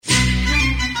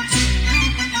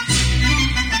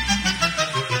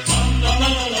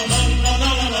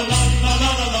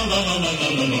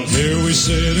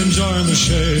sit, enjoy in the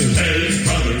shade. Hey,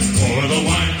 brother, pour the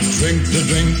wine. Drink the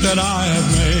drink that I have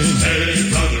made. Hey,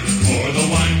 brother, pour the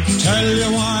wine. Tell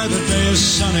you why the day is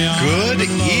sunny. Good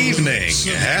evening.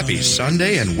 Happy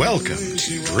Sunday and welcome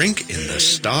to Drink in the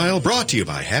Style, brought to you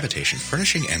by Habitation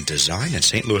Furnishing and Design in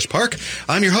St. Louis Park.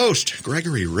 I'm your host,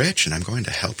 Gregory Rich, and I'm going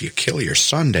to help you kill your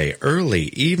Sunday early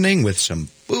evening with some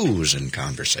booze and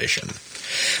conversation.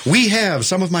 We have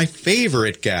some of my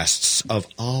favorite guests of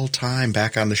all time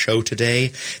back on the show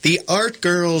today. The Art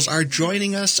Girls are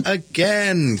joining us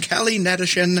again. Kelly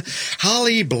Netishen,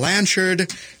 Hollie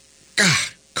Blanchard,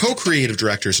 co-creative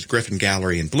directors at Griffin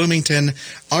Gallery in Bloomington.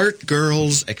 Art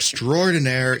Girls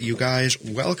extraordinaire. You guys,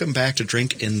 welcome back to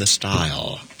Drink in the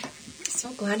Style. So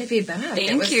glad to be back.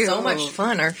 Thank it was you. so much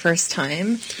fun our first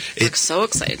time. We're so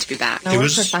excited to be back. Now we're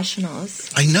professionals.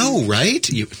 I know, right?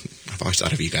 I've always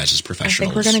thought of you guys as professionals. I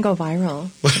think we're going to go viral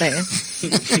today.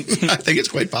 I think it's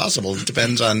quite possible. It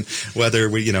depends on whether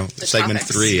segment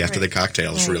topics. 3 after the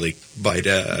cocktails really bite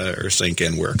or sink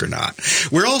in work or not.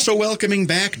 We're also welcoming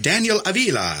back Daniel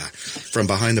Avila from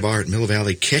behind the bar at Mill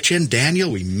Valley Kitchen.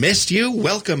 Daniel, we missed you.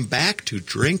 Welcome back to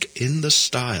Drink in the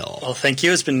Style. Well, thank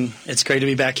you. It's great to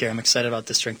be back here. I'm excited about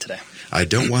this drink today. I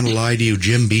don't want to lie to you.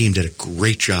 Jim Beam did a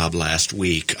great job last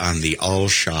week on the all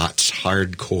shots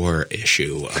hardcore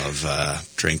issue of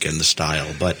Drink in the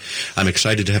Style, but I'm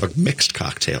excited to have a mixed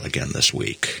cocktail again this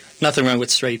week. Nothing wrong with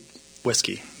straight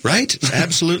whiskey. Right? It's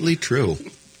absolutely true.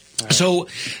 Right. So,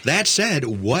 that said,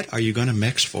 what are you going to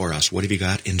mix for us? What have you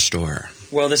got in store?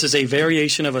 Well, this is a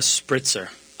variation of a spritzer,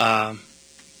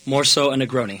 more so a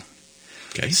Negroni.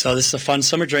 Okay. So this is a fun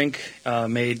summer drink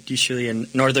made usually in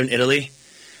northern Italy.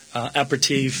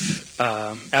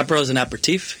 Apero is an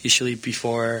aperitif, usually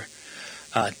before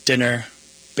dinner,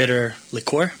 bitter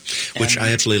liqueur. Which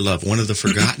I absolutely love. One of the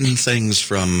forgotten things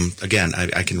from, again,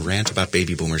 I can rant about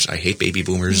baby boomers. I hate baby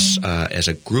boomers as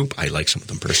a group. I like some of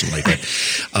them personally. But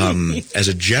as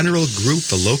a general group,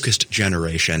 the locust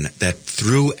generation that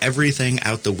threw everything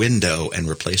out the window and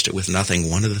replaced it with nothing,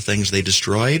 one of the things they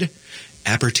destroyed,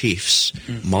 aperitifs,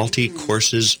 malty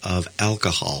courses of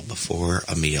alcohol before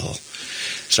a meal.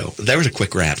 So there was a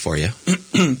quick rant for you.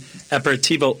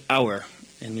 Aperitivo hour.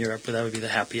 In Europe, that would be the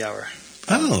happy hour.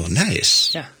 Oh,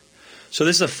 nice. Yeah. So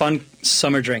this is a fun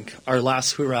summer drink. Our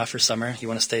last hurrah for summer. You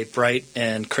want to stay bright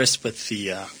and crisp with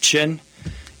the gin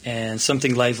and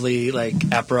something lively like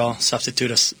Aperol.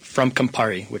 Substitute us from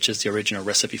Campari, which is the original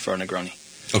recipe for a Negroni.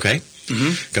 Okay.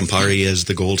 Campari is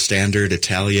the gold standard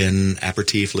Italian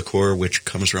aperitif liqueur, which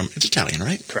comes from, it's Italian,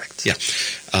 right? Correct. Yeah.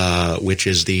 Which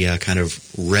is the kind of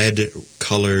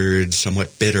red-colored,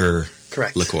 somewhat bitter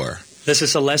liqueur. This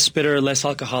is a less bitter, less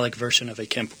alcoholic version of a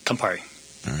Campari.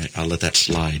 All right, I'll let that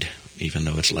slide, even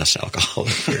though it's less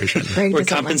alcoholic version. We're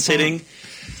compensating.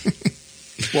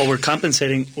 Well, we're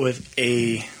compensating with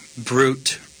a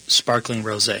brut sparkling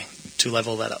rosé to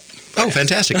level that up. Oh,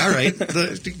 fantastic! All right,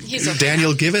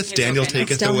 Daniel giveth, Daniel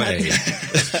taketh away.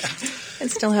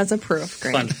 It still has a proof.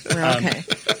 Great. Fun. We're okay.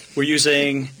 We're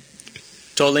using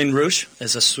Dolin Rouge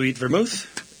as a sweet vermouth.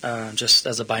 Just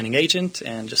as a binding agent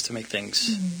and just to make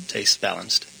things taste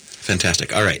balanced.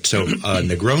 Fantastic. All right. So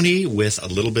Negroni with a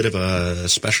little bit of a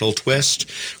special twist.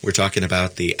 We're talking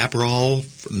about the Aperol,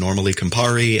 normally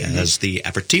Campari, as the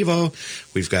aperitivo.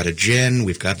 We've got a gin,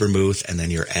 we've got vermouth, and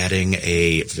then you're adding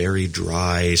a very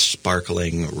dry,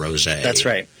 sparkling rosé. That's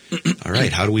right. All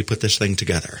right. How do we put this thing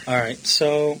together? All right.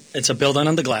 So it's a build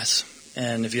on the glass.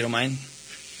 And if you don't mind.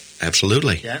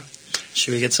 Absolutely. Yeah.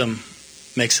 Should we get some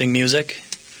mixing music?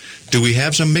 Do we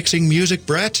have some mixing music,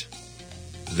 Brett?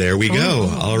 There we go.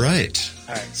 All right.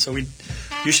 All right. So we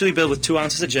usually build with 2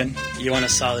 ounces of gin. You want a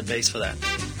solid base for that.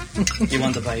 You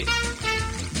want the bite.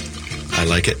 I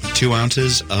like it. 2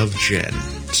 ounces of gin.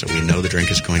 So we know the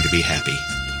drink is going to be happy.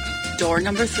 Door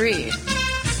number 3.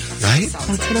 Right? That's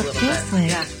what it feels like.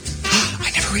 Yeah.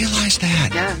 I never realized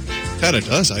that. Yeah. Kind of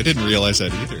does. I didn't realize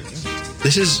that either.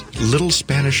 This is Little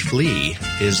Spanish Flea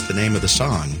is the name of the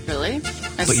song. Really?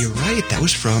 But you're right. That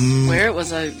was from... Where? It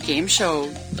was a game show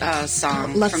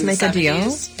song Let's from make the a deal.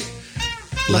 70s.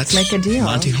 Let's make a deal.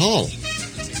 Monty Hall.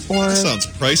 Or That sounds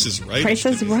Price is Right. Price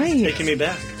is Right. Taking me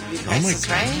back. Oh my Price is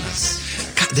Right?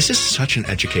 God, this is such an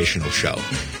educational show.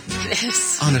 It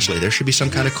is. Honestly, there should be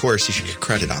some kind of course you should get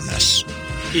credit on this.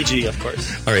 PG, of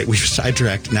course. All right, we've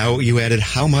sidetracked. Now you added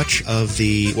how much of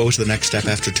the... What was the next step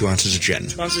after 2 ounces of gin?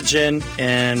 2 ounces of gin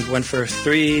and went for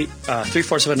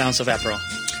 3/4 of an ounce of Aperol.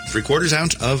 3/4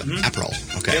 ounce of Aperol.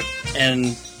 Okay. Yep.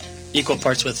 And equal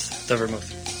parts with the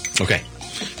vermouth. Okay.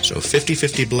 So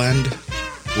 50-50 blend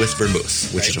with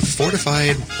vermouth, which is a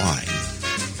fortified wine,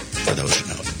 for those who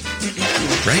know it.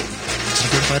 Right? Is it a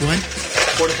fortified wine?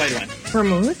 Fortified wine.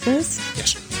 vermouth is?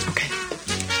 Yes. Okay.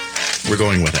 We're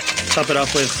going with it. Top it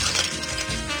off with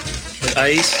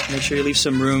ice. Make sure you leave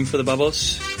some room for the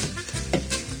bubbles.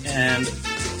 And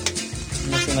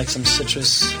nothing like some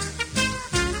citrus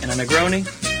and a Negroni.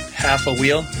 Half a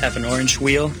wheel, half an orange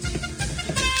wheel.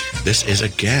 This is,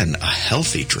 again, a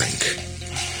healthy drink.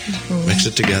 Mm-hmm. Mix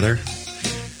it together.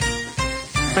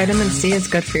 Vitamin C is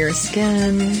good for your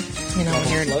skin. You know,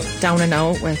 when you're down and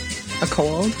out with a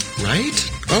cold.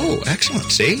 Right? Oh,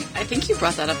 excellent. See? I think you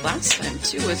brought that up last time,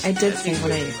 too. I did say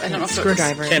when I don't know if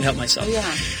screwdriver. Can't help myself. Oh, yeah.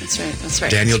 That's right. That's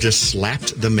right. Daniel just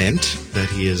slapped the mint that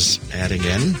he is adding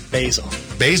in. Basil.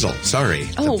 Basil, sorry.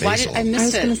 Oh, the why basil. did I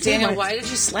missed it? Say, Daniel, why did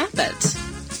you slap it?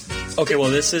 Okay, well,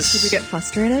 this is... Did you get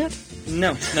frustrated?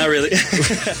 No, not really. It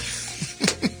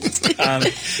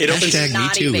opens... Hashtag me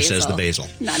Naughty too, basil. says the basil.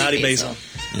 Naughty basil.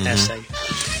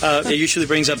 Hashtag. It usually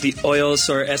brings up the oils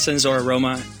or essence or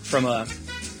aroma from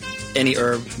any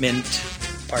herb, mint,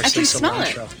 parsley, I can smell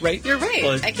cilantro. it. Right? You're right.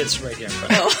 Well, it's right here in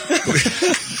front.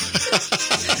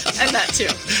 And that too.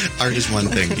 Art is one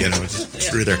thing, it's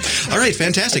through there. All right,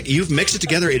 fantastic. You've mixed it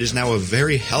together. It is now a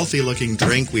very healthy-looking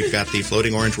drink. We've got the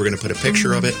floating orange. We're going to put a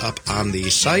picture of it up on the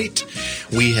site.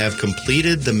 We have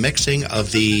completed the mixing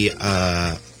of the,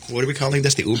 what are we calling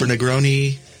this? The Uber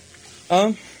Negroni?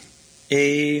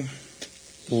 A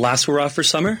last hurrah for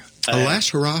summer. A last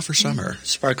hurrah for summer.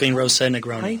 Sparkling rosé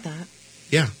Negroni. I like that.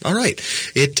 Yeah, all right.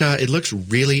 It looks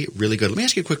really, really good. Let me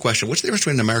ask you a quick question. What's the difference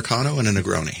between an Americano and a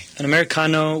Negroni? An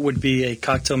Americano would be a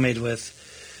cocktail made with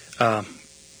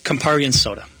Campari and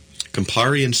soda.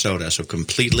 Campari and soda, so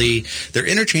completely, they're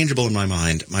interchangeable in my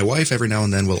mind. My wife every now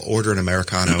and then will order an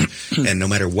Americano, and no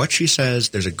matter what she says,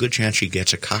 there's a good chance she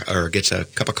gets a cup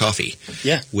of coffee.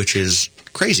 Yeah. Which is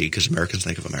crazy, because Americans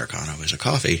think of Americano as a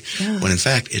coffee, when in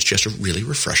fact, it's just a really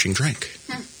refreshing drink.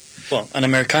 Well, an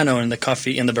Americano in the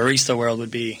coffee, in the barista world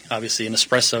would be, obviously, an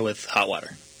espresso with hot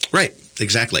water. Right,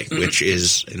 exactly, which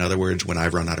is, in other words, when I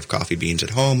run out of coffee beans at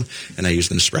home and I use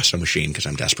the Nespresso machine because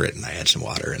I'm desperate and I add some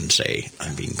water and say,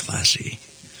 I'm being classy.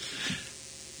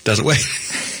 Doesn't wait.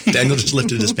 Daniel just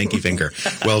lifted his pinky finger.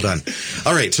 Well done.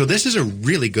 All right, so this is a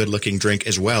really good-looking drink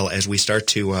as well as we start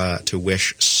to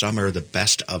wish summer the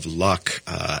best of luck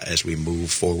as we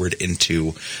move forward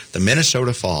into the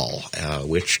Minnesota fall,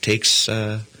 which takes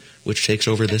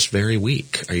over this very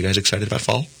week. Are you guys excited about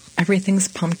fall? Everything's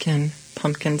pumpkin.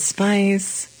 Pumpkin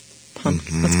spice.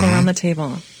 Let's go around the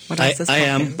table. What else is I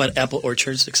pumpkin? am, but Apple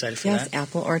Orchard's excited for Yes, that.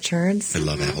 apple orchards. I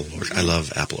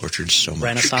love apple orchards so much.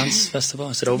 Renaissance Festival,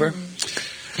 is it over?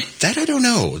 That I don't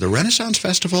know. The Renaissance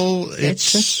Festival,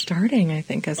 It's just starting, I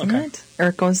think, isn't Okay. it? Or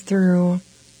it goes through,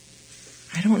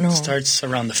 I don't know. It starts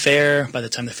around the fair. By the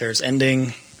time the fair is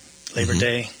ending, Labor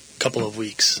Day, couple of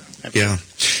weeks. Yeah.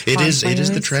 It is the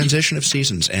Bonfires. transition of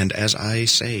seasons. And as I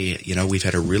say, we've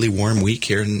had a really warm week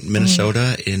here in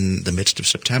Minnesota in the midst of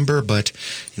September. But,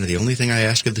 the only thing I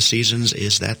ask of the seasons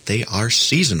is that they are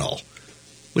seasonal.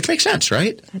 Which makes sense,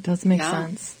 right? That does make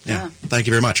sense. Yeah. Thank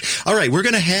you very much. All right, we're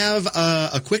going to have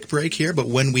a quick break here, but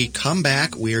when we come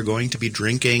back, we are going to be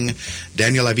drinking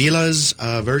Daniel Avila's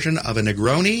version of a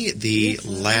Negroni, the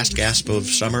last gasp of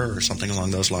summer or something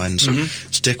along those lines. So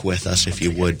stick with us if you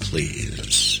would,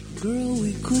 please. Girl,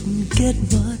 we couldn't get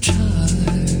much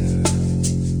higher.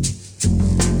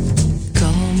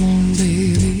 Come on,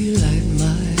 baby, light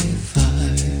my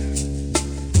fire.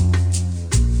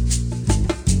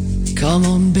 Come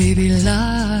on, baby,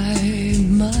 light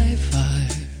my fire.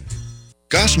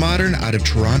 Gus Modern out of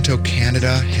Toronto,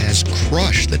 Canada has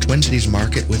crushed the Twin Cities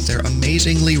market with their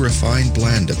amazingly refined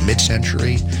blend of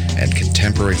mid-century and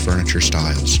contemporary furniture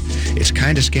styles. It's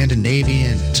kind of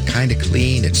Scandinavian, it's kind of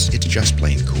clean, it's just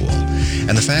plain cool.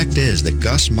 And the fact is that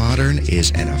Gus Modern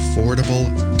is an affordable,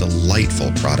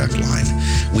 delightful product line.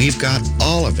 We've got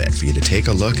all of it for you to take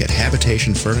a look at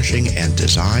habitation furnishing and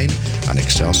design on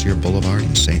Excelsior Boulevard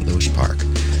in St. Louis Park.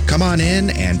 Come on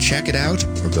in and check it out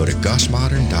or go to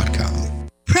gusmodern.com.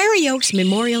 Prairie Oaks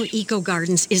Memorial Eco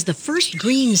Gardens is the first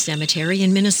green cemetery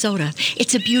in Minnesota.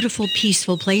 It's a beautiful,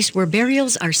 peaceful place where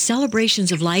burials are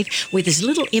celebrations of life with as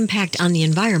little impact on the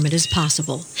environment as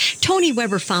possible. Tony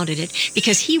Weber founded it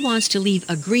because he wants to leave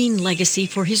a green legacy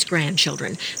for his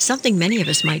grandchildren, something many of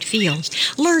us might feel.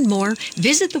 Learn more,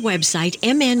 visit the website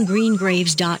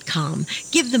mngreengraves.com.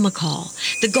 Give them a call.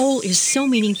 The goal is so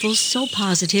meaningful, so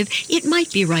positive, it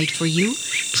might be right for you.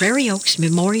 Prairie Oaks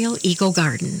Memorial Eco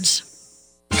Gardens.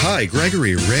 Hi,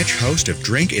 Gregory Rich, host of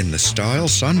Drink in the Style,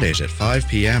 Sundays at 5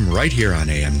 p.m. right here on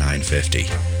AM 950.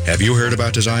 Have you heard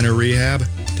about Designer Rehab?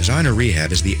 Designer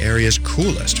Rehab is the area's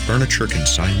coolest furniture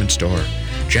consignment store.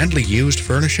 Gently used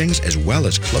furnishings as well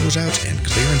as closeouts and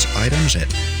clearance items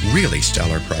at really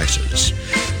stellar prices.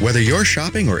 Whether you're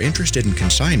shopping or interested in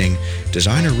consigning,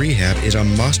 Designer Rehab is a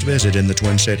must-visit in the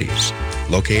Twin Cities.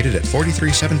 Located at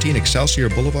 4317 Excelsior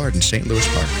Boulevard in St. Louis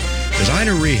Park.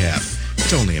 Designer Rehab.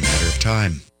 It's only a matter of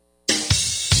time.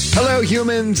 Hello,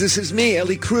 humans. This is me,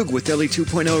 Ellie Krug, with Ellie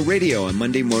 2.0 Radio on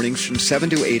Monday mornings from 7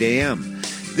 to 8 a.m.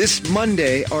 This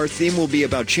Monday, our theme will be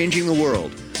about changing the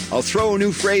world. I'll throw a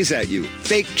new phrase at you,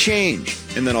 fake change,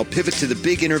 and then I'll pivot to the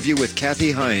big interview with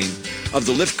Kathy Hying of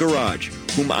the Lift Garage,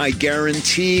 whom I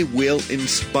guarantee will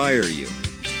inspire you.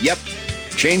 Yep,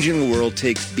 changing the world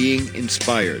takes being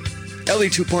inspired. Ellie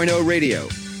 2.0 Radio,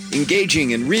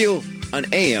 engaging and real on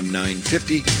AM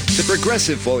 950, the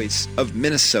progressive voice of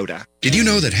Minnesota. Did you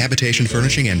know that Habitation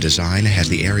Furnishing and Design has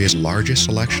the area's largest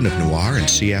selection of noir and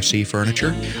CFC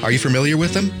furniture? Are you familiar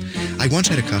with them? I once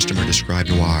had a customer describe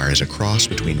noir as a cross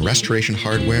between Restoration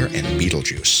Hardware and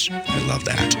Beetlejuice. I love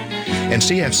that. And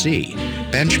CFC,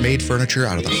 bench-made furniture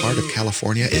out of the heart of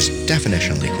California, is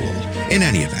definitionally cool. In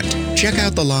any event, check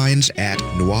out the lines at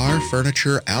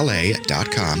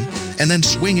noirfurniturela.com and then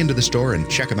swing into the store and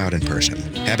check them out in person.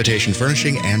 Habitation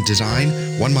Furnishing and Design,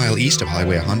 1 mile east of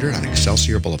Highway 100 on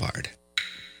Excelsior Boulevard.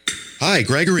 Hi,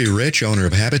 Gregory Rich, owner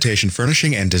of Habitation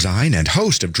Furnishing and Design and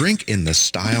host of Drink in the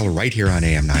Style right here on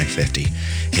AM 950.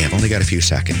 Hey, I've only got a few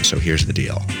seconds, so here's the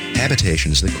deal.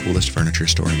 Habitation is the coolest furniture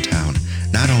store in town.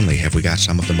 Not only have we got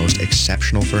some of the most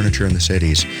exceptional furniture in the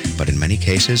cities, but in many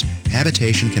cases,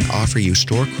 Habitation can offer you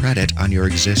store credit on your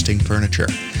existing furniture.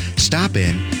 Stop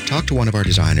in, talk to one of our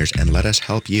designers, and let us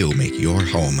help you make your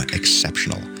home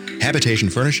exceptional. Habitation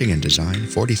Furnishing and Design,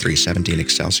 4317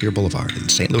 Excelsior Boulevard in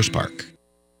St. Louis Park.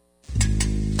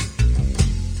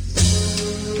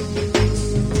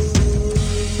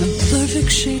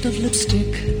 Perfect shade of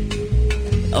lipstick,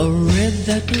 a red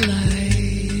that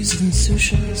lies in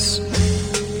sutures,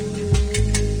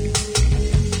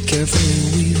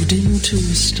 carefully weaved into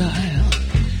a style,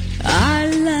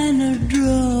 eyeliner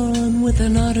drawn with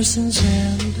an artisan's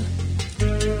hand,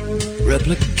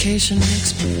 replication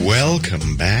makes me...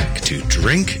 Welcome back to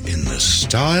Drink in the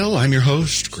Style. I'm your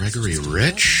host, Gregory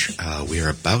Rich. We are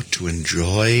about to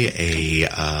enjoy a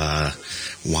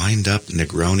wind-up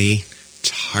Negroni. It's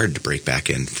hard to break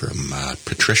back in, from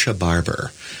Patricia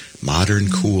Barber. Modern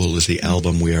Cool is the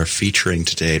album we are featuring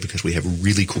today because we have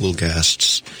really cool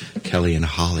guests, Kelly and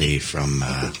Hollie from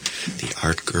the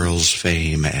Art Girls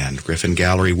fame and Griffin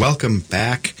Gallery. Welcome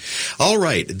back. All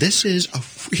right, this is a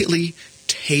really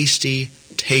tasty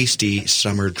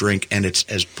summer drink, and it's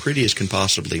as pretty as can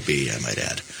possibly be, I might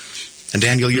add. And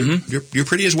Daniel, you're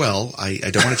pretty as well. I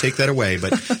don't want to take that away,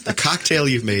 but the cocktail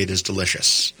you've made is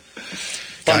delicious.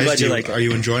 Well, I'm guys, glad you like it. Are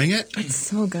you enjoying it? It's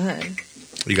so good.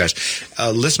 You guys,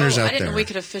 listeners out I didn't there. know we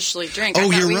could officially drink. Oh, I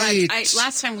thought you're we right.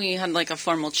 Last time we had like a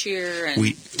formal cheer. And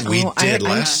We did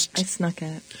last. I snuck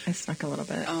it. I snuck a little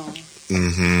bit. Oh.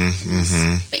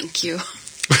 Thank you.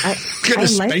 I Gonna like-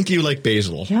 spank you like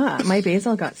basil. Yeah, my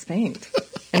basil got spanked,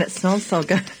 and it smells so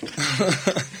good.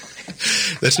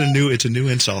 It's a new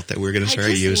insult that we're going to start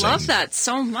I just using. love that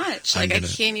so much. I'm Like, gonna-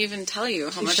 I can't even tell you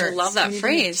how much I T-shirts. love that We need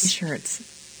phrase. T-shirts.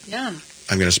 Yeah.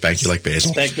 I'm going to spank you like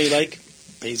basil. Spank me like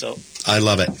basil. I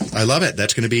love it.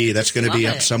 That's going to be love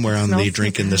up it. somewhere on Smells the so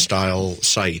Drink in the good. Style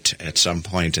site at some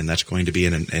point, and that's going to be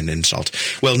an insult.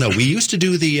 Well, no, we used to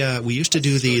do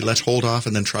the let's hold off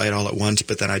and then try it all at once,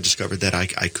 but then I discovered that I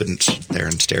couldn't sit there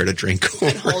and stare at a drink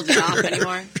Can't hold it off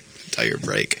anymore. entire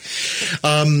break.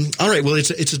 All right, well,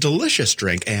 it's a delicious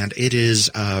drink, and it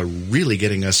is really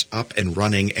getting us up and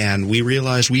running. And we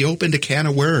realized we opened a can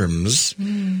of worms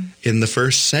in the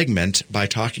first segment by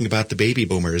talking about the baby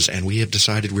boomers, and we have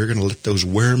decided we're going to let those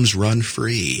worms run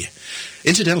free.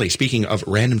 Incidentally, speaking of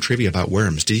random trivia about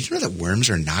worms, did you know that worms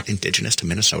are not indigenous to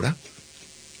Minnesota?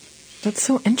 That's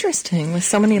so interesting, with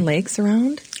so many lakes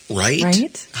around. Right?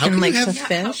 How And can like you the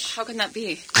have... fish. How can that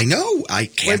be? I know. I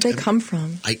can't... Where'd they come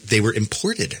from? They were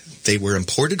imported. They were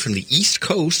imported from the East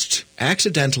Coast.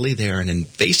 Accidentally, they're an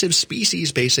invasive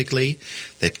species, basically,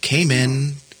 that came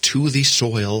in to the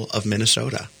soil of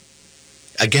Minnesota.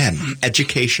 Again,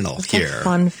 educational That's here. a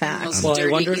fun fact. Those Well, I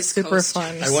dirty wonder- East Super Coast.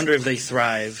 fun. I wonder if they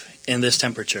thrive in this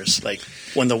temperatures, like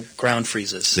when the ground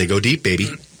freezes. They go deep, baby.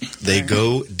 They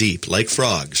go deep, like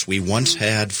frogs. We once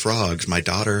had frogs. My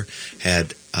daughter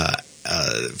had,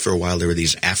 for a while, there were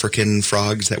these African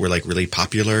frogs that were like really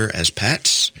popular as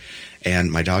pets.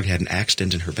 And my dog had an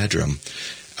accident in her bedroom.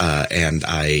 And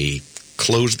I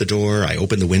closed the door. I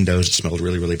opened the windows. It smelled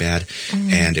really, really bad.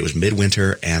 And it was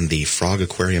midwinter, and the frog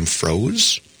aquarium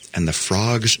froze. And the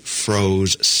frogs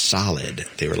froze solid.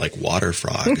 They were like water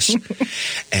frogs.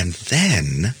 And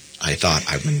then I thought,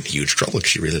 I'm in huge trouble because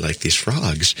she really liked these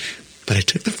frogs. But I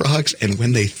took the frogs, and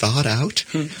when they thawed out,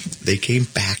 they came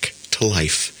back to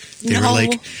life. They were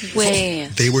like, way.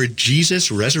 They were Jesus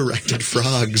resurrected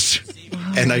frogs.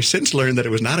 And I since learned that it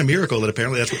was not a miracle, that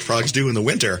apparently that's what frogs do in the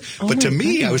winter. But to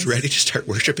me, I was ready to start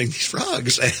worshiping these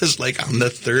frogs as, like, on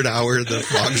the third hour, the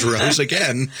frogs rose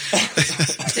again.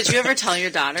 Did you ever tell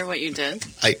your daughter what you did?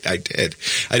 I did.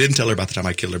 I didn't tell her about the time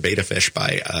I killed her betta fish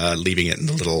by leaving it in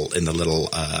the little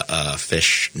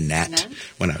fish net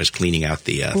when I was cleaning out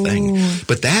the thing.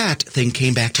 But that thing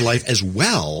came back to life as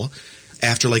well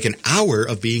after like an hour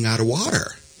of being out of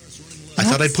water. I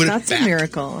thought I'd put it back. That's a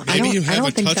miracle. Maybe you have I don't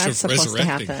a think touch that's of supposed to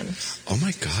resurrecting. happen. Oh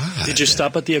my God. Did you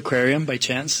stop at the aquarium by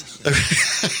chance?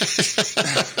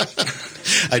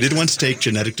 I did once take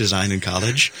genetic design in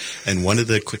college, and one of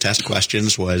the test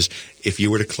questions was, if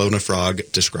you were to clone a frog,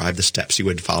 describe the steps you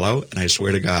would follow. And I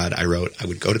swear to God, I wrote, I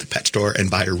would go to the pet store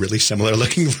and buy a really similar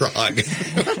looking frog.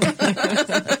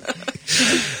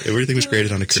 Everything was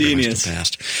created on a Genius.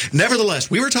 past.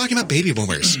 Nevertheless, we were talking about baby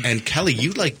boomers, and Kelly,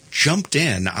 you like jumped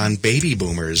in on baby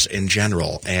boomers in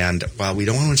general. And while we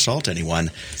don't want to insult anyone,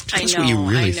 tell us what you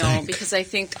really think. Because I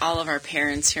think all of our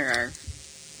parents here are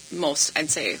I'd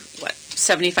say,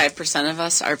 75% of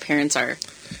us, our parents are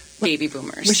baby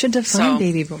boomers. We should define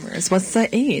baby boomers. What's the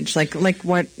age? Like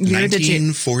what year did you...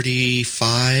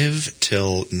 1945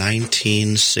 till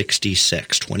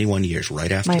 1966, 21 years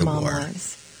right after the war. My mom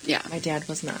was. Yeah. My dad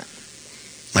was not.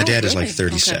 My dad is really? like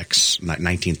 36,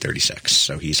 1936,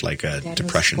 so he's like a Dad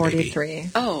depression was baby.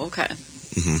 43. Oh, okay.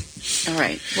 Mm-hmm. All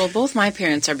right. Well, both my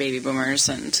parents are baby boomers,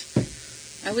 and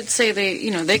I would say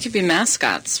they could be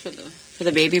mascots for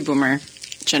the baby boomer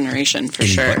generation for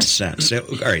sure. In what sense? All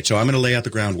right, so I'm going to lay out the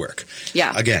groundwork.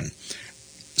 Yeah. Again,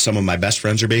 some of my best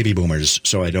friends are baby boomers,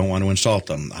 so I don't want to insult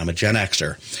them. I'm a Gen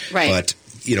Xer. Right. But,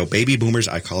 baby boomers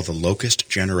I call the locust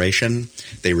generation.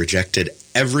 They rejected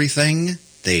everything.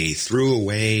 They threw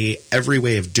away every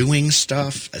way of doing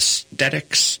stuff,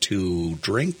 aesthetics to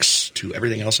drinks to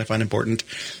everything else I find important,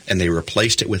 and they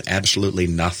replaced it with absolutely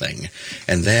nothing.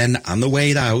 And then on the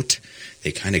way out,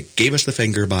 they kind of gave us the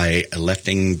finger by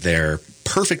electing their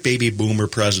perfect baby boomer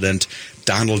president,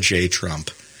 Donald J.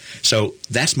 Trump. So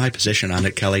that's my position on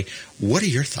it, Kelly. What are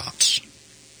your thoughts?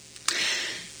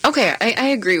 Okay, I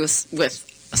agree with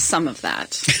some of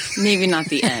that. Maybe not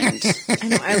the end. I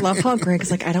know. I love how Greg's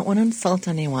like, I don't want to insult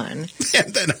anyone.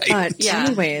 And then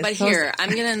anyways. But here, I'm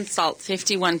going to insult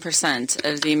 51%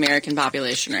 of the American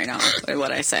population right now by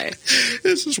what I say.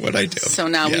 This is what I do. So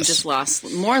now we just lost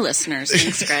more listeners.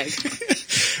 Thanks, Greg.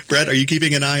 Brett, are you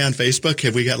keeping an eye on Facebook?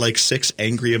 Have we got like 6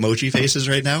 angry emoji faces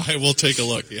right now? I will take a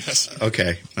look, yes.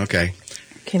 Okay. Okay,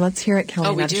 let's hear it, Kelly.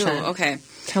 Oh, we do? Netishen. Okay.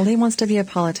 Kelly wants to be a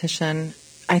politician.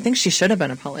 I think she should have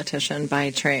been a politician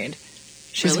by trade.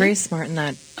 She's very smart in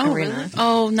that arena. Really?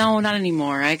 Oh, no, not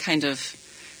anymore. I kind of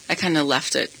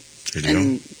left it.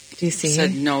 And do you see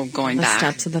said no going the back.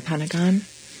 steps of the Pentagon?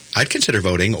 I'd consider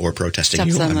voting or protesting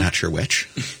Steps you. on I'm the- not sure which.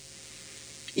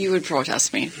 You would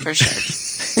protest me for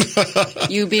sure.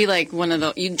 You'd be like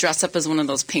you'd dress up as one of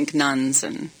those pink nuns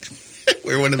and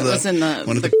Wear one of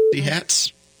the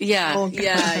hats. Yeah, Oh, God.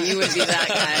 yeah, you would be that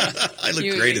guy. I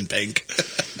look great in pink.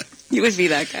 You would be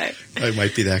that guy. I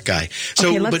might be that guy. So,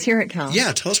 Okay, let's hear it, Kel.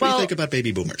 Yeah, tell us what you think about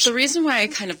baby boomers. The reason why I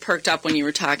kind of perked up when you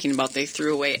were talking about they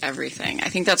threw away everything, I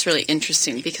think that's really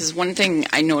interesting because one thing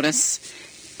I notice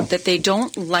that they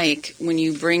don't like when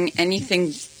you bring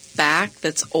anything back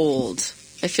that's old.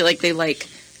 I feel like they like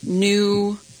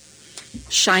new,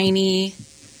 shiny,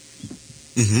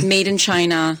 made in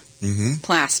China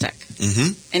plastic.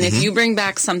 And if you bring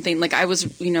back something, like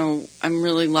I'm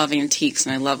really love antiques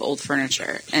and I love old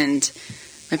furniture. And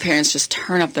my parents just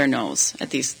turn up their nose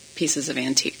at these pieces of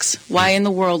antiques. Why in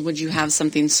the world would you have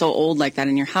something so old like that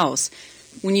in your house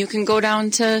when you can go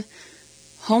down to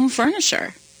home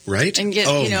furniture? Right? And get,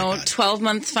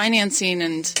 12-month financing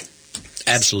and...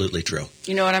 Absolutely true.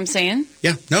 You know what I'm saying?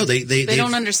 Yeah. No, they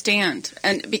don't understand.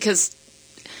 And because...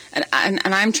 And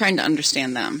I'm trying to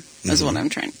understand them, is what I'm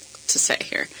trying to say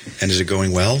here. And is it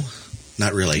going well?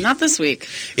 Not really. Not this week.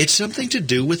 It's something to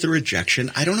do with the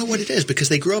rejection. I don't know what it is, because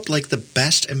they grew up like the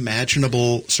best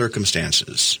imaginable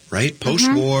circumstances, right?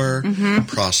 Post-war,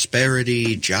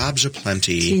 prosperity, jobs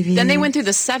aplenty. TV. Then they went through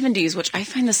the 70s, which I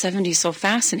find the 70s so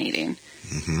fascinating.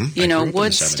 I grew up in the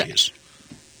 70s.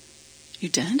 You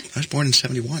did? I was born in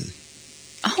 71.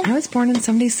 Oh. I was born in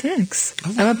 76.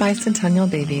 Oh, I'm a bicentennial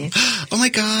baby. Oh my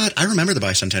God! I remember the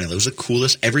bicentennial. It was the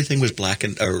coolest. Everything was black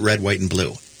and red, white, and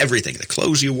blue. Everything. The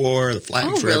clothes you wore, the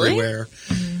flags were everywhere.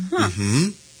 Huh. Mm-hmm.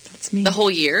 That's me. The whole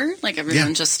year? Like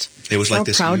everyone just... It was like so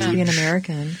this proud to be an huge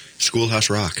American. Schoolhouse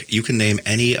Rock. You can name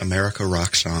any America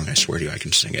rock song. I swear to you, I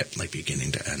can sing it like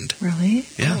beginning to end. Really?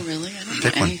 Yeah. Oh, really? I don't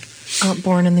Pick know. one.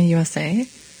 Born in the USA?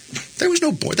 There was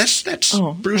no boy. That's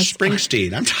Bruce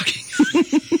Springsteen. I'm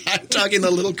talking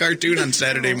the little cartoon on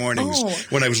Saturday mornings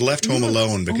when I was left home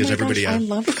alone because everybody else. I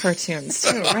love cartoons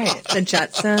too, right? The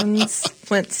Jetsons,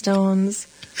 Flintstones.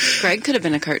 Greg could have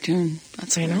been a cartoon.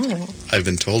 That's I know. I've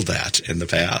been told that in the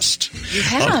past. You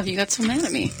have. You got so mad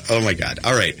at me. Oh, my God.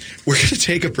 All right. We're going to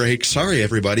take a break. Sorry,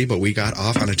 everybody, but we got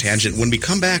off on a tangent. When we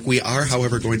come back, we are,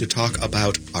 however, going to talk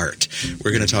about art.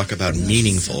 We're going to talk about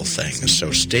meaningful things.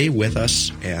 So stay with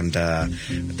us, and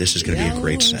this is going to be a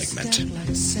great segment.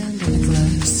 Like sand in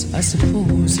glass. I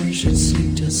suppose I should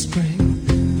say just spring.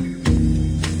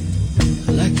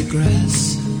 I like the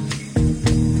grass.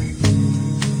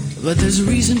 But there's a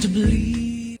reason to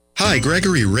believe. Hi,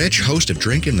 Gregory Rich, host of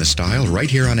Drink in the Style, right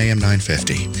here on AM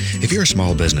 950. If you're a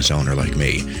small business owner like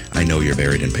me, I know you're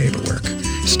buried in paperwork.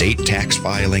 State tax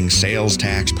filing, sales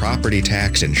tax, property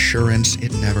tax, insurance,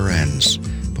 it never ends.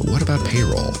 But what about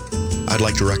payroll? I'd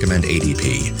like to recommend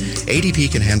ADP.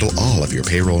 ADP can handle all of your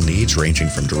payroll needs, ranging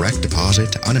from direct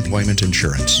deposit to unemployment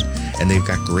insurance. And they've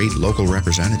got great local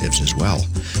representatives as well.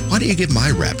 Why don't you give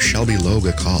my rep, Shelby Logue,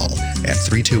 a call at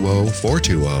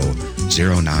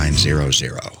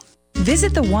 320-420-0900.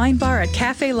 Visit the wine bar at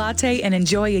Cafe Latte and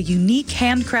enjoy a unique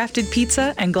handcrafted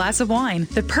pizza and glass of wine.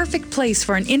 The perfect place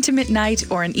for an intimate night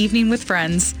or an evening with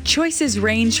friends. Choices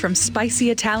range from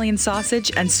spicy Italian sausage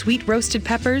and sweet roasted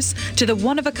peppers to the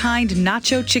one-of-a-kind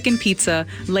nacho chicken pizza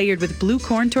layered with blue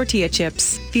corn tortilla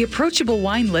chips. The approachable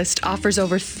wine list offers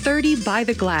over 30 by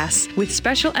the glass with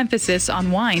special emphasis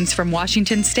on wines from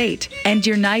Washington State. End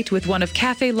your night with one of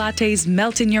Cafe Latte's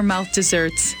melt-in-your-mouth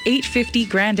desserts. 850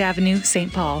 Grand Avenue,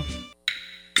 St. Paul.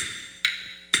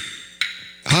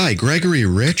 Hi, Gregory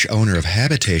Rich, owner of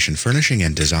Habitation Furnishing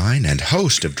and Design and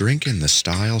host of Drink in the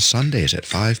Style Sundays at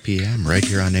 5 p.m. right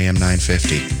here on AM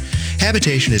 950.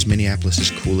 Habitation is Minneapolis'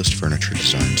 coolest furniture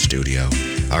design studio.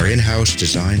 Our in-house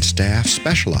design staff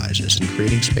specializes in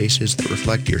creating spaces that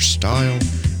reflect your style,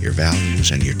 your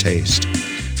values, and your taste.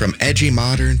 From edgy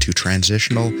modern to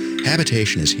transitional,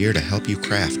 Habitation is here to help you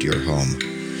craft your home.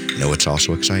 You know what's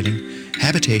also exciting?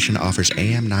 Habitation offers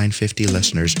AM 950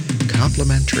 listeners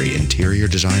complimentary interior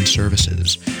design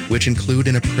services, which include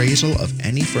an appraisal of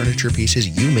any furniture pieces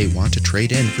you may want to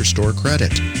trade in for store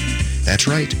credit. That's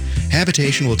right.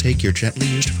 Habitation will take your gently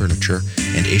used furniture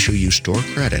and issue you store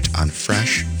credit on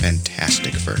fresh,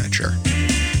 fantastic furniture.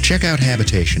 Check out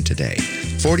Habitation today,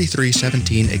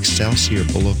 4317 Excelsior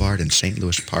Boulevard in St.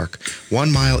 Louis Park,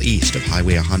 1 mile east of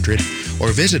Highway 100,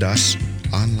 or visit us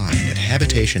online at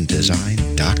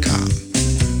habitationdesign.com.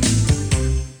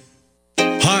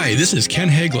 Hi, this is Ken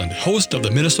Hageland, host of the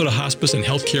Minnesota Hospice and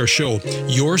Healthcare Show,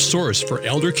 your source for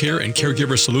elder care and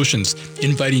caregiver solutions,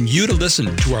 inviting you to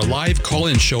listen to our live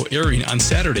call-in show airing on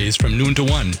Saturdays from noon to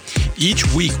 1.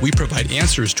 Each week, we provide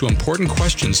answers to important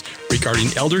questions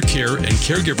regarding elder care and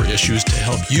caregiver issues to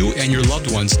help you and your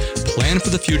loved ones plan for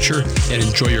the future and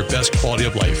enjoy your best quality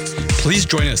of life. Please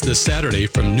join us this Saturday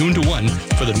from noon to 1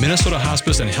 for the Minnesota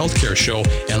Hospice and Healthcare Show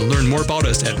and learn more about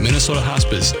us at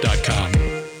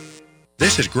minnesotahospice.com.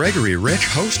 This is Gregory Rich,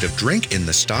 host of Drink in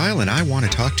the Style, and I want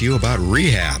to talk to you about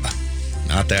rehab.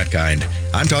 Not that kind.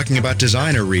 I'm talking about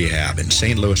Designer Rehab in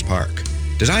St. Louis Park.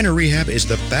 Designer Rehab is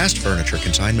the best furniture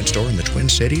consignment store in the Twin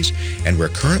Cities, and we're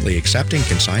currently accepting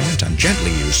consignment on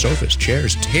gently used sofas,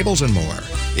 chairs, tables, and more.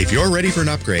 If you're ready for an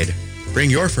upgrade,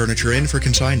 bring your furniture in for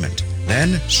consignment.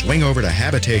 Then swing over to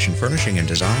Habitation Furnishing and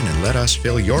Design and let us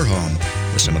fill your home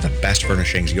with some of the best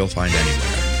furnishings you'll find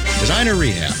anywhere. Designer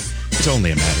Rehab. It's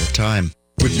only a matter of time.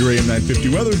 With your AM 950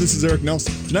 weather, this is Eric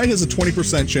Nelson. Tonight has a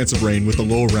 20% chance of rain with a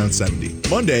low around 70.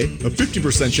 Monday, a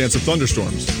 50% chance of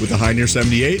thunderstorms with a high near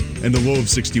 78 and a low of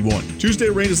 61. Tuesday,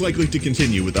 rain is likely to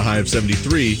continue with a high of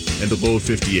 73 and a low of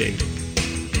 58.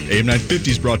 AM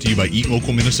 950 is brought to you by Eat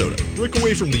Local Minnesota. Break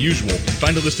away from the usual and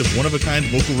find a list of one-of-a-kind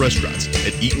local restaurants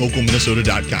at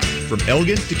eatlocalminnesota.com. From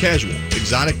elegant to casual,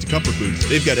 exotic to comfort foods,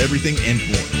 they've got everything and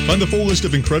more. Find the full list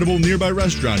of incredible nearby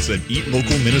restaurants at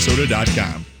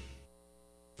eatlocalminnesota.com.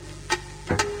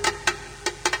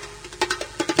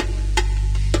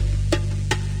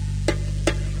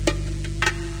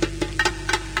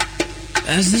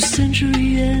 As the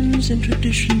century ends and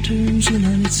tradition turns in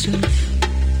on itself,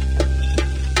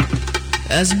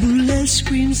 as burlesque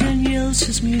screams and yells,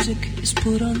 his music is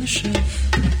put on the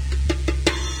shelf.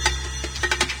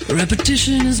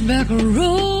 Repetition is back, a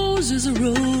rose is a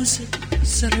rose,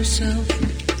 said herself.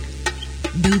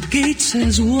 Bill Gates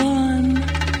has won.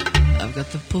 I've got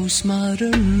the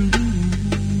postmodern blues.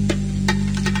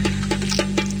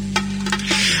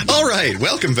 All right,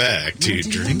 welcome back to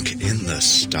Drink in the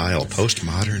Style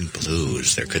Postmodern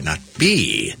Blues. There could not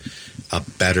be a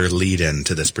better lead-in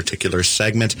to this particular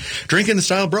segment. Drink in the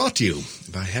Style brought to you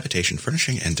by Habitation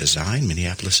Furnishing and Design,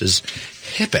 Minneapolis's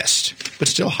hippest, but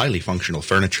still highly functional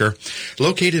furniture.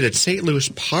 Located at St. Louis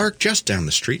Park, just down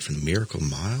the street from the Miracle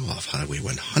Mile off Highway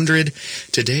 100.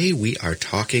 Today we are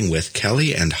talking with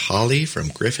Kelly and Hollie from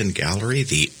Griffin Gallery,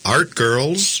 the Art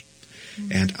Girls.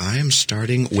 And I am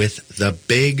starting with the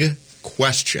big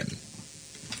question.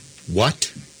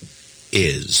 What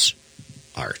is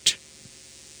art?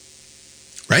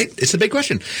 Right? It's a big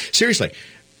question. Seriously.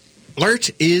 Art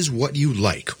is what you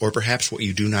like, or perhaps what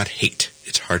you do not hate.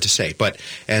 It's hard to say. But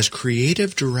as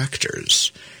creative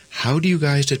directors, how do you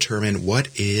guys determine what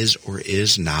is or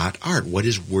is not art? What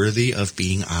is worthy of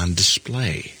being on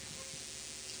display?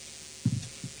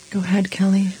 Go ahead,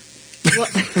 Kelly.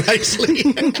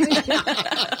 Nicely.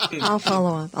 I'll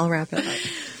follow up. I'll wrap it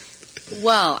up.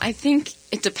 Well, I think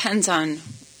it depends on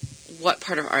what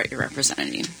part of art you're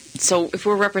representing. So if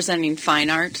we're representing fine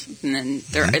art, then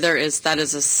that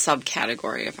is a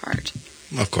subcategory of art.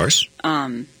 Of course.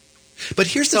 But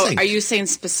here's the thing. So are you saying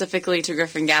specifically to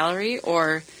Griffin Gallery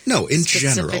or... No, in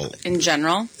general. In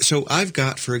general? So I've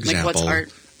got, for example... Like what's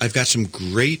art? I've got some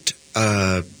great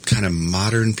kind of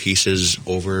modern pieces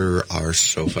over our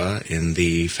sofa in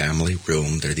the family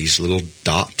room. They're these little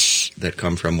dots that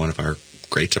come from one of our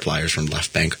great suppliers from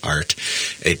Left Bank Art.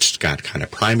 It's got kind of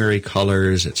primary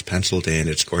colors. It's penciled in.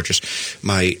 It's gorgeous.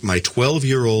 My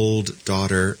 12-year-old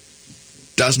daughter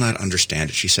does not understand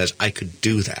it. She says, I could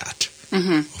do that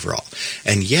overall.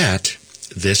 And yet,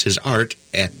 this is art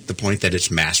at the point that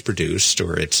it's mass-produced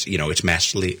or it's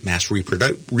mass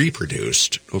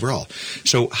reproduced overall.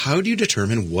 So how do you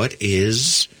determine what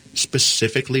is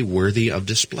specifically worthy of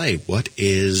display? What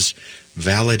is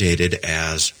validated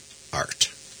as art?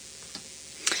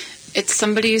 It's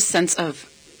somebody's sense of...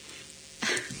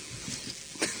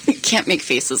 You can't make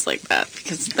faces like that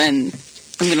because then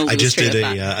I'm going to lose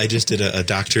I just did a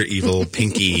Dr. Evil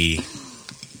Pinky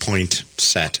point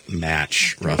set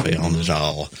match Rafael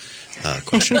Nadal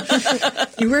question.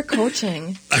 You were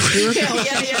coaching. You were coaching.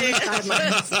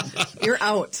 Yeah. You're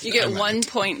out. You get 1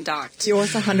 point docked. You owe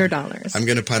us $100. I'm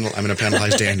going to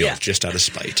penalize Daniel just out of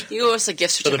spite. You owe us a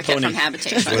gift certificate from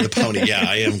Habitation. For the pony, yeah,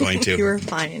 I am going to. You were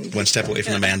fined. One step away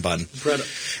from the man bun.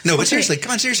 No, but seriously,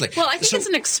 come on, seriously. Well, I think it's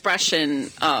an expression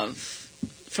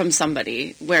from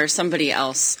somebody where somebody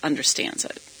else understands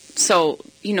it. So,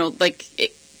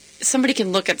 somebody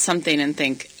can look at something and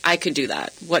think, I could do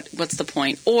that. What's the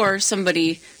point? Or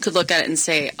somebody could look at it and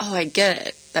say, oh, I get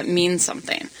it. That means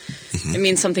something. Mm-hmm. It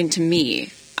means something to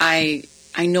me. I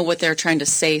know what they're trying to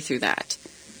say through that.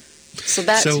 So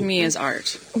that to me is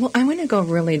art. Well, I want to go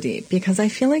really deep because I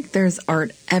feel like there's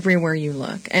art everywhere you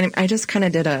look. And I just kind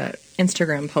of did a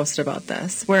Instagram post about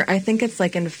this where I think it's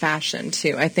like in fashion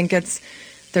too. I think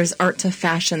there's art to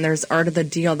fashion. There's art of the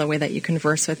deal, the way that you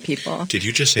converse with people. Did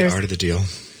you just say art of the deal?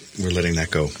 We're letting that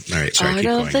go. All right, sorry, keep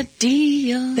going. Art of the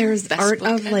deal. There's art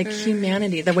of, like,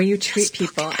 humanity, the way you treat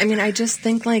people. I mean, I just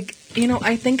think, like,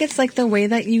 I think it's, like, the way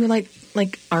that you,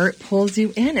 like art pulls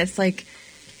you in. It's, like,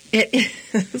 it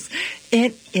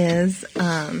is,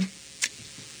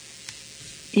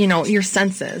 your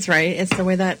senses, right? It's the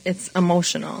way that it's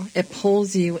emotional. It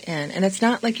pulls you in. And it's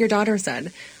not like your daughter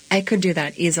said, I could do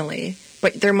that easily.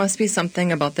 But there must be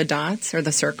something about the dots or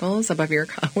the circles above your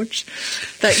couch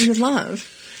that you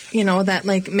love. That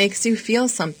like makes you feel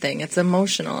something. It's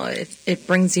emotional. It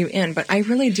brings you in. But I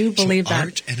really do believe that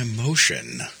art and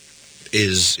emotion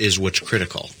is what's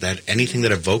critical. That anything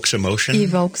that evokes emotion.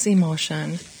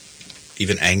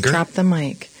 Even anger? Drop the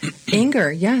mic. Anger,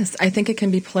 yes. I think it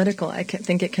can be political. I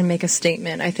think it can make a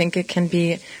statement. I think it can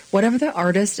be whatever the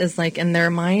artist is like in their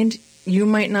mind. You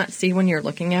might not see when you're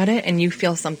looking at it, and you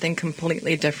feel something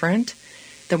completely different,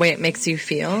 the way it makes you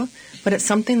feel. But it's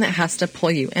something that has to pull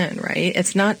you in, right?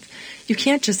 It's not,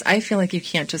 I feel like you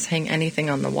can't just hang anything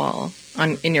on the wall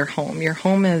in your home. Your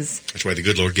home is... That's why the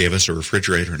good Lord gave us a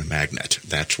refrigerator and a magnet.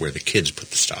 That's where the kids put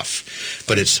the stuff.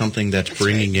 But it's something that's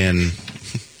bringing in...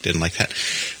 Didn't like that.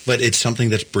 But it's something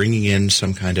that's bringing in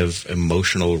some kind of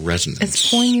emotional resonance. It's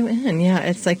pulling you in, yeah.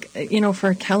 It's like,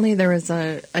 for Kelly, there was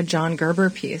a John Gerber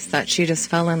piece that she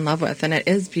just fell in love with, and it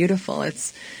is beautiful.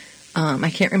 It's... I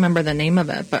can't remember the name of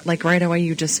it, but like right away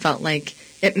you just felt like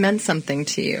it meant something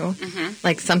to you,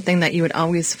 like something that you had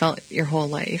always felt your whole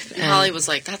life. And Hollie was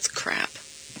like, that's crap.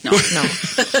 No.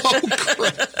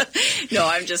 No,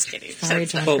 I'm just kidding. Sorry,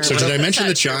 John. So did I mention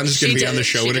that John is going to be on the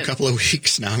She show in a did. couple of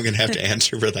weeks? Now I'm going to have to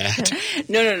answer for that.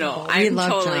 No. I'm love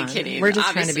totally John. kidding. We're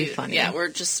just trying to be Obviously, funny. Yeah,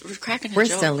 we're cracking a We're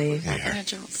joke. silly. We're cracking a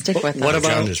joke. Stick with What us.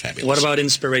 John about is fabulous. what about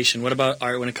inspiration? What about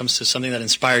art when it comes to something that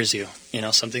inspires you?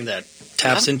 Something that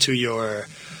taps into your,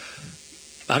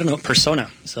 I don't know, persona.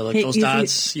 So like those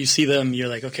dots, you see them, you're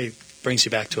like, okay, brings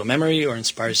you back to a memory or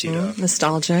inspires you to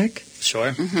nostalgic.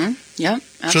 Sure. Mm-hmm. Yep.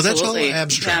 Absolutely. So that's all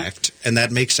abstract, and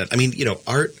that makes sense. I mean,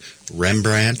 art,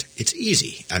 Rembrandt, it's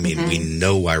easy. I mean, we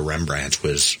know why Rembrandt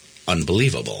was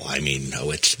unbelievable. I mean,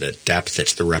 it's the depth,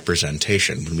 it's the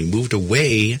representation. When we moved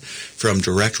away from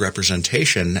direct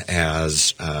representation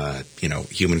as,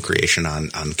 human creation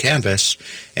on canvas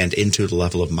and into the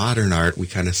level of modern art, we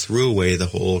kind of threw away the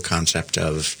whole concept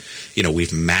of,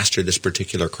 we've mastered this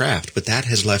particular craft. But that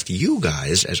has left you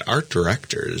guys as art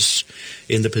directors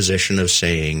in the position of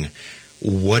saying,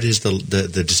 what is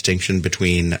the distinction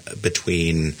between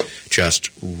just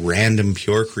random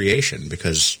pure creation?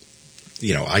 Because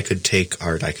I could take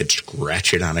art, I could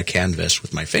scratch it on a canvas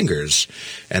with my fingers,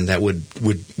 and that would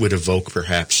evoke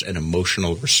perhaps an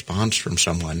emotional response from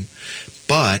someone,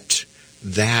 but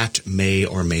that may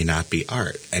or may not be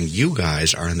art. And you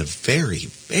guys are in the very,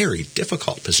 very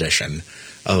difficult position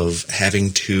of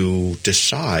having to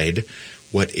decide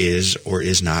what is or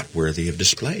is not worthy of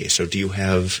display. So do you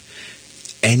have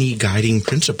any guiding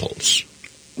principles?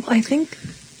 Well, I think,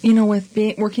 with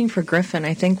working for Griffin,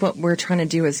 I think what we're trying to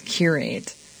do is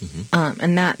curate.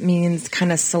 And that means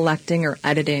kind of selecting or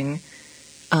editing,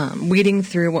 weeding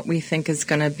through what we think is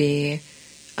going to be,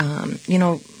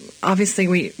 obviously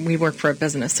we work for a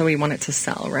business, so we want it to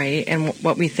sell, right? And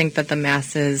what we think that the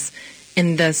masses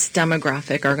in this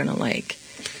demographic are going to like.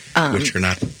 Which are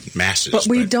not masses. But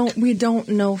we don't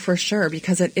know for sure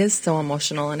because it is so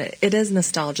emotional and it is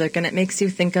nostalgic and it makes you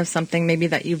think of something maybe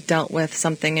that you've dealt with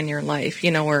something in your life,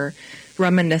 or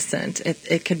reminiscent.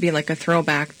 It could be like a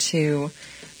throwback to,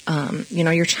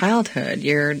 your childhood,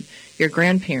 your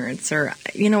grandparents, or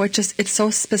it's so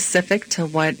specific to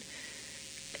what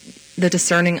the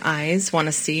discerning eyes want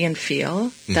to see and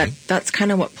feel that's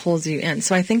kind of what pulls you in.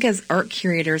 So I think as art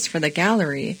curators for the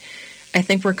gallery, I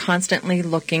think we're constantly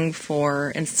looking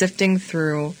for and sifting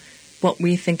through what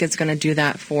we think is going to do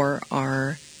that for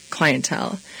our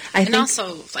clientele. I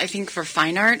think for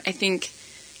fine art, I think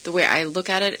the way I look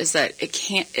at it is that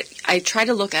I try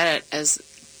to look at it as,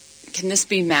 can this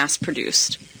be mass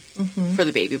produced for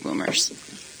the baby boomers?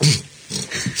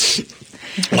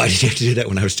 Why did you have to do that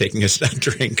when I was taking a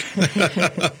drink?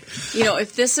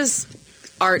 If this is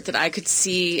art that I could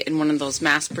see in one of those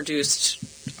mass produced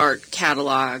art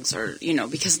catalogs or,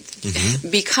 because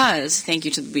thank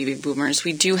you to the baby boomers,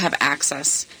 we do have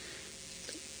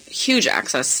huge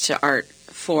access to art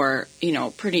for,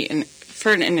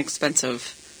 for an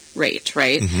inexpensive rate,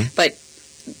 right? But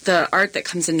the art that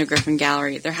comes into Griffin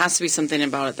Gallery, there has to be something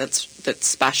about it that's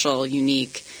special,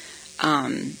 unique.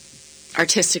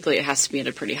 Artistically, it has to be at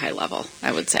a pretty high level,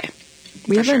 I would say.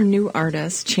 We have a new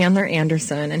artist, Chandler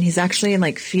Anderson, and he's actually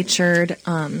featured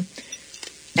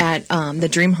at the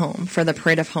Dream Home for the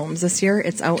Parade of Homes this year.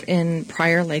 It's out in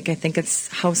Prior Lake. I think it's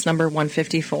house number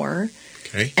 154.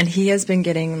 Okay. And he has been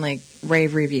getting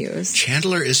rave reviews.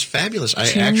 Chandler is fabulous.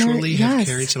 I actually have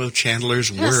carried some of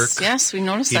Chandler's work. Yes, we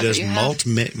noticed that. He does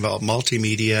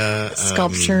multimedia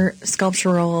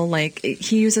sculptural.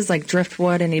 He uses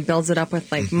driftwood and he builds it up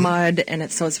with mud, and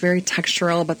it's very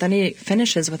textural. But then he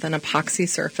finishes with an epoxy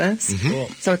surface,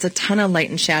 so it's a ton of light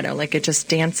and shadow. It just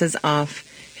dances off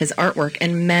his artwork,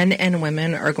 and men and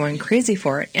women are going crazy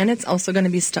for it. And it's also going to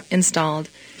be installed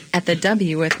at the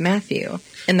W with Matthew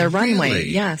in the runway.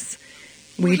 Yes.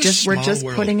 We're just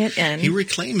putting it in. He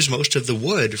reclaims most of the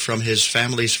wood from his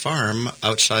family's farm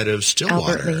outside of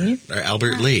Stillwater.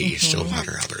 Albert Lee.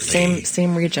 Stillwater, Albert Lee.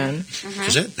 Same region.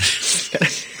 Is it?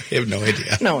 I have no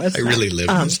idea. No, it's I really live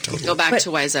in this total. Go back to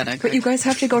Wyzetta. But you guys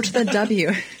have to go to the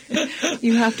W.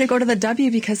 You have to go to the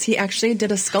W because he actually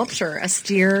did a sculpture, a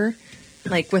steer,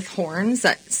 with horns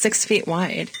that's 6 feet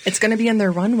wide. It's going to be in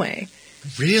their runway.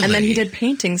 Really? And then he did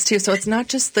paintings, too. So it's not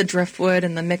just the driftwood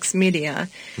and the mixed media.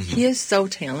 He is so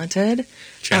talented.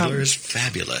 Chandler is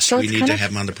fabulous. So we need to have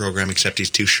him on the program, except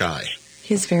he's too shy.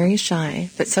 He's very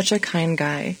shy, but such a kind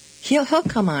guy. He'll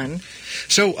come on.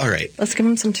 So, all right. Let's give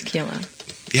him some tequila.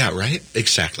 Yeah, right?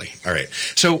 Exactly. All right.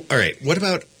 So, all right. What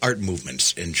about art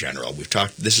movements in general? We've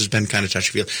talked, this has been kind of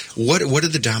touchy-feely. What are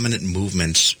the dominant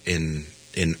movements in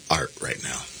art right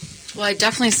now? Well, I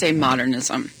definitely say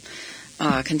modernism.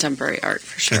 Contemporary art,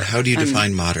 for sure. And how do you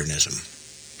define modernism?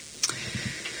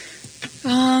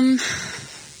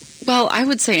 Well, I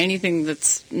would say anything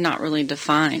that's not really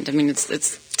defined. I mean, it's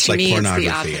to like me,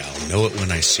 pornography. it's the I'll know it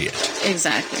when I see it.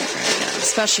 Exactly. Right, yeah.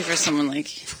 Especially for someone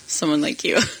like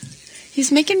you.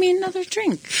 He's making me another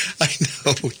drink. I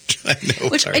know.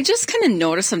 Which I just kind of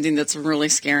noticed something that's really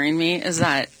scaring me is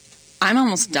that I'm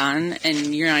almost done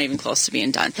and you're not even close to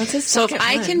being done. So if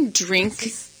I can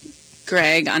drink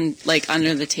Greg on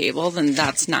under the table, then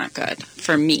that's not good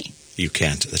for me. You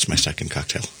can't. That's my second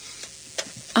cocktail.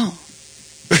 Oh.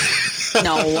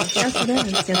 No. Yes, it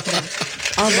is. Yes, it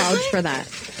is. I'll vouch for that.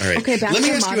 All right. Okay, back let me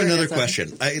to ask you another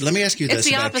modernism. question. Let me ask you this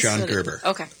about John Gerber.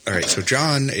 Okay. All right. So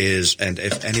John is, and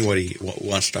if anybody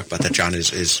wants to talk about that, John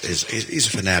he's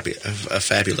a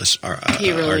fabulous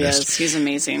he really artist. is. He's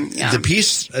amazing. Yeah. The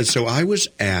piece. So I was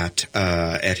at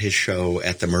his show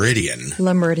at the Meridian.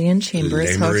 Le Meridian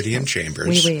Chambers. Le Meridian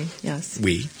Chambers. Oui, yes.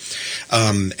 Oui.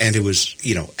 And it was,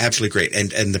 absolutely great.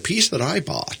 And the piece that I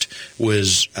bought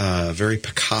was very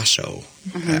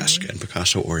Picasso-esque and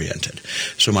Picasso-oriented.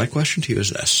 So my question to you is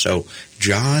this. So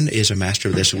John is a master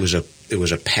of this. It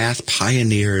was a path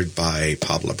pioneered by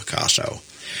Pablo Picasso.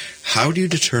 How do you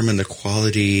determine the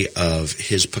quality of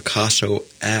his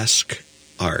Picasso-esque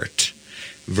art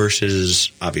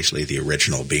versus, obviously, the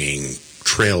original being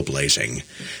trailblazing?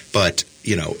 But,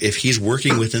 if he's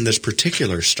working within this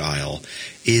particular style,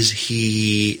 is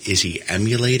he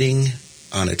emulating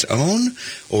on its own,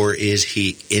 or is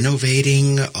he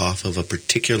innovating off of a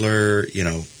particular,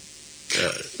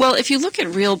 Well, if you look at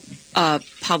real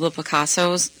Pablo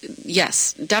Picasso's,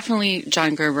 yes, definitely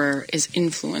John Gerber is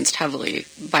influenced heavily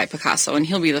by Picasso, and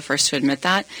he'll be the first to admit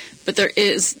that. But there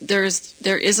is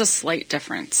a slight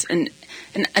difference, and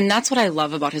that's what I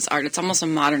love about his art. It's almost a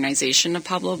modernization of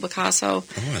Pablo Picasso.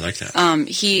 Oh, I like that.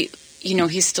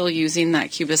 He's still using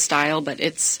that Cubist style, but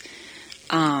it's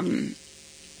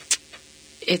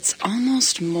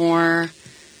almost more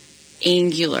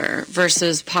angular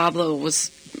versus Pablo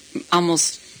was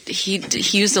almost he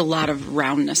used a lot of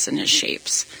roundness in his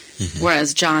shapes,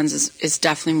 whereas John's is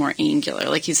definitely more angular.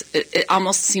 Like it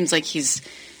almost seems like he's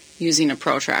using a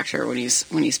protractor when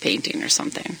he's painting or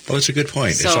something. Oh, that's a good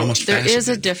point. So it's almost there is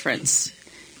a difference.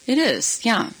 It is,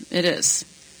 yeah, it is.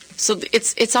 So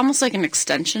it's almost like an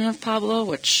extension of Pablo,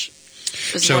 which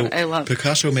is what I love.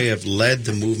 Picasso may have led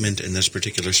the movement in this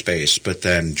particular space, but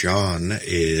then John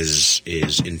is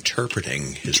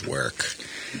interpreting his work.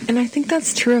 And I think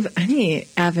that's true of any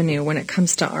avenue when it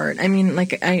comes to art. I mean,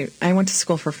 I went to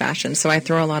school for fashion, so I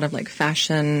throw a lot of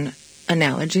fashion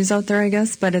analogies out there, I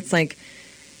guess. But it's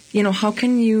how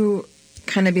can you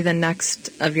kind of be the next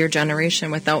of your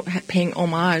generation without paying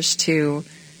homage to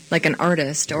an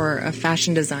artist or a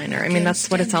fashion designer? I mean, that's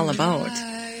what it's all about.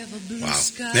 Wow.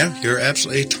 Yeah, you're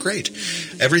absolutely, it's great.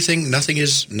 Nothing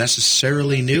is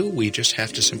necessarily new. We just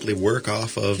have to simply work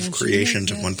off of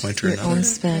creations of one point or another. Your own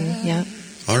spin, yeah.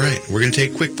 All right, we're going to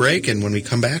take a quick break, and when we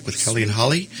come back with Kelly and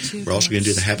Holly, we're also going to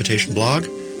do the Habitation blog.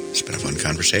 It's been a fun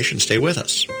conversation. Stay with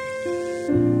us.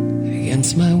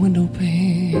 Against my window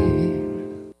pane.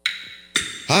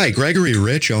 Hi, Gregory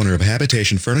Rich, owner of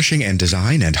Habitation Furnishing and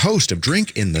Design and host of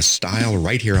Drink in the Style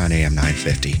right here on AM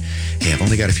 950. Hey, I've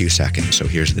only got a few seconds, so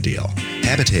here's the deal.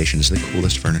 Habitation is the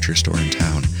coolest furniture store in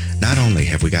town. Not only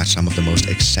have we got some of the most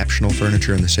exceptional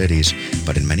furniture in the cities,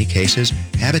 but in many cases,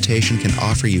 Habitation can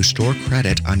offer you store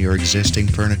credit on your existing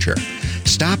furniture.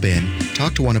 Stop in,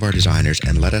 talk to one of our designers,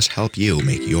 and let us help you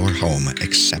make your home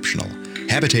exceptional.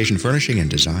 Habitation Furnishing and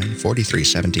Design,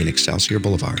 4317 Excelsior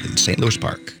Boulevard in St. Louis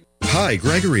Park. Hi,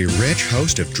 Gregory Rich,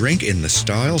 host of Drink in the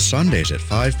Style, Sundays at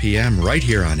 5 p.m. right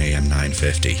here on AM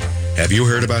 950. Have you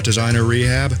heard about Designer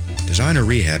Rehab? Designer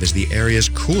Rehab is the area's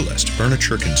coolest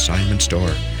furniture consignment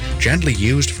store. Gently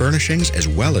used furnishings as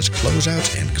well as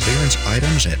closeouts and clearance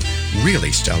items at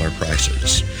really stellar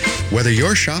prices. Whether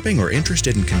you're shopping or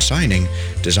interested in consigning,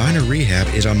 Designer Rehab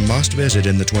is a must-visit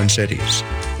in the Twin Cities.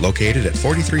 Located at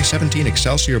 4317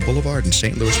 Excelsior Boulevard in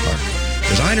St. Louis Park.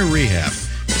 Designer Rehab.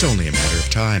 It's only a matter of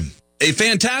time. A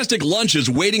fantastic lunch is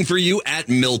waiting for you at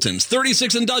Milton's,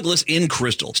 36 and Douglas in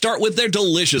Crystal. Start with their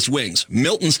delicious wings,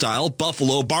 Milton style,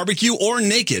 buffalo, barbecue, or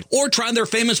naked. Or try their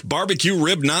famous barbecue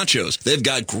rib nachos. They've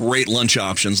got great lunch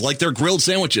options like their grilled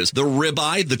sandwiches, the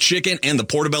ribeye, the chicken, and the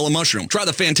portobello mushroom. Try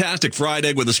the fantastic fried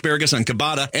egg with asparagus and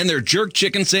ciabatta and their jerk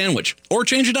chicken sandwich. Or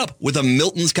change it up with a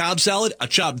Milton's Cobb salad, a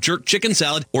chopped jerk chicken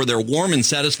salad, or their warm and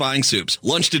satisfying soups.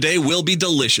 Lunch today will be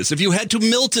delicious if you head to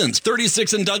Milton's,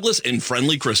 36 and Douglas in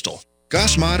friendly Crystal.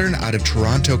 Gus Modern out of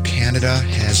Toronto, Canada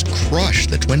has crushed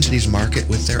the Twin Cities market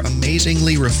with their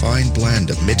amazingly refined blend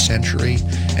of mid-century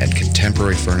and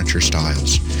contemporary furniture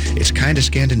styles. It's kind of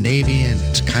Scandinavian,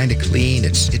 it's kind of clean,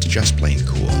 it's just plain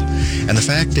cool. And the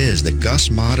fact is that Gus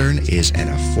Modern is an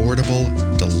affordable,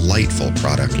 delightful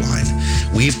product line.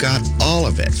 We've got all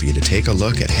of it for you to take a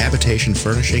look at Habitation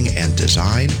Furnishing and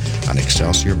Design on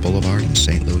Excelsior Boulevard in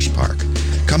St. Louis Park.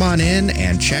 Come on in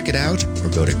and check it out or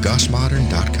go to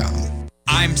gusmodern.com.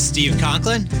 I'm Steve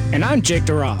Conklin. And I'm Jake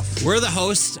DeRoff. We're the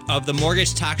hosts of the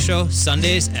Mortgage Talk Show,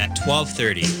 Sundays at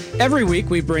 12:30. Every week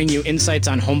we bring you insights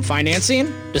on home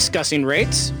financing, discussing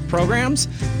rates, programs,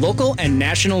 local and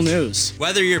national news.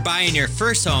 Whether you're buying your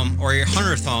first home or your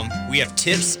 100th home, we have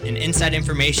tips and inside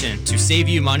information to save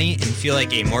you money and feel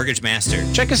like a mortgage master.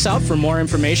 Check us out for more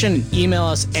information and email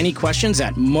us any questions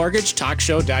at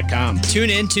mortgagetalkshow.com. Tune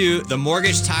in to the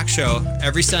Mortgage Talk Show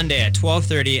every Sunday at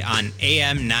 12:30 on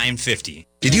AM 950.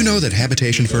 Did you know that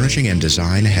Habitation Furnishing and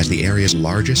Design has the area's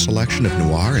largest selection of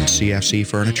Noir and CFC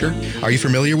furniture? Are you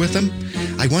familiar with them?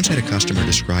 I once had a customer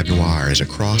describe Noir as a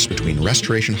cross between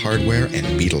Restoration Hardware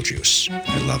and Beetlejuice.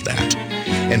 I love that.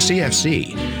 And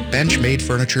CFC, bench-made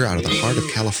furniture out of the heart of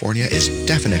California, is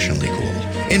definitionally cool.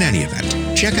 In any event,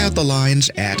 check out the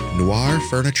lines at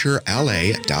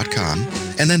noirfurniturela.com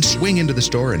and then swing into the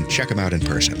store and check them out in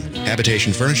person.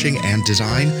 Habitation Furnishing and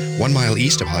Design, 1 mile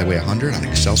east of Highway 100 on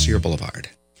Excelsior Boulevard.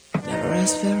 Never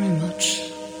ask very much,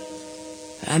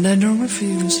 and I don't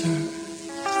refuse her.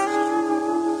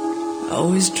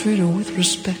 Always treat her with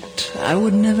respect, I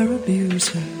would never abuse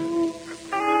her.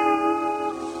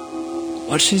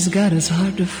 What she's got is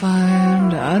hard to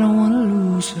find, I don't want to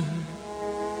lose her.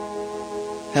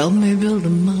 Help me build a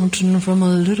mountain from a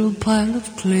little pile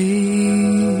of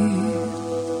clay.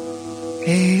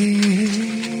 Hey.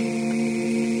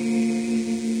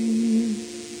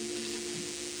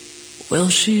 Well,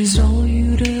 she's all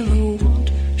you'd ever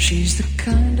want. She's the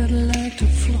kind I'd like to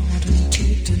flaunt and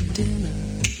take to dinner.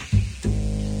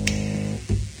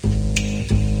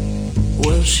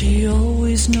 Well, she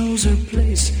always knows her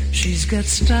place. She's got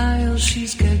style,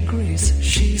 she's got grace.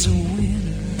 She's a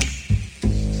winner.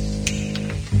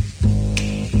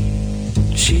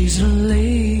 She's a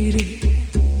lady.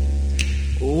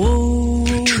 Whoa.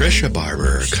 Patricia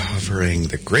Barber covering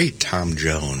the great Tom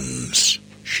Jones.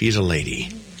 She's a lady.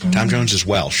 Tom Jones is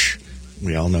Welsh.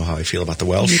 We all know how I feel about the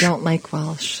Welsh. You don't like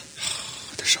Welsh.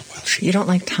 Oh, they're so Welshy. You don't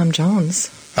like Tom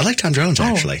Jones. I like Tom Jones,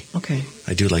 actually. Okay.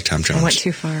 I do like Tom Jones. I went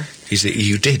too far.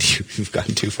 You did. You've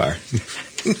gotten too far.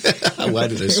 Why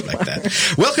did I suspect that?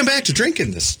 Welcome back to Drink in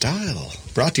the Style,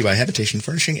 brought to you by Habitation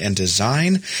Furnishing and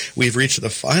Design. We've reached the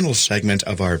final segment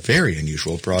of our very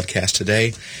unusual broadcast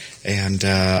today, and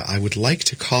I would like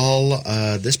to call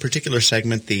this particular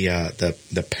segment the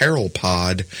Peril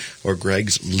Pod, or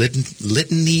Greg's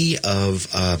Litany of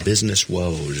Business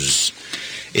Woes.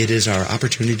 It is our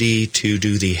opportunity to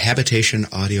do the Habitation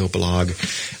audio blog.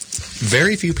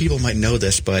 Very few people might know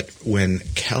this, but when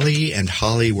Kelly and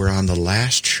Hollie were on the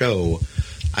last show,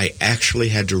 I actually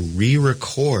had to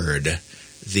re-record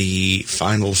the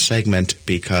final segment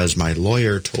because my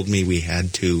lawyer told me we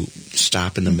had to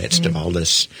stop in the midst of all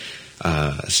this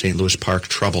St. Louis Park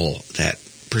trouble that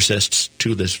persists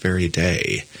to this very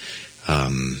day.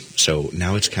 So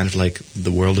now it's kind of like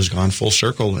the world has gone full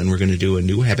circle, and we're going to do a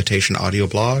new Habitation audio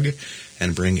blog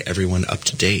and bring everyone up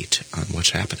to date on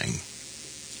what's happening.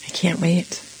 I can't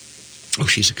wait. Oh,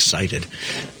 she's excited.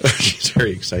 She's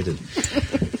very excited.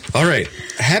 All right.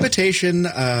 Habitation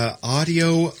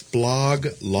audio blog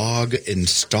log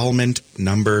installment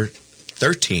number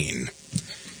 13.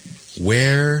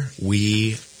 Where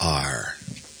we are.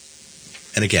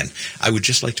 And again, I would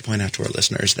just like to point out to our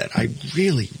listeners that I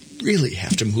really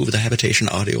have to move the Habitation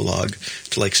audio log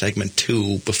to like segment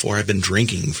 2 before I've been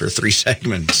drinking for 3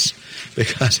 segments,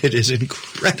 because it is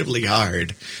incredibly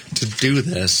hard to do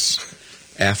this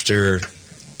after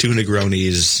 2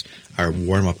 Negronis, our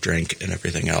warm-up drink, and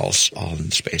everything else, all in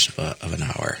the space of an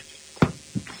hour.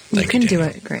 You can do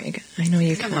it, Greg. I know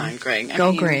you can. Come on, Greg.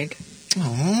 Go, Greg.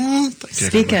 Aww.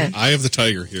 Speak it. Eye of the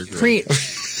tiger here, Greg. Preach it.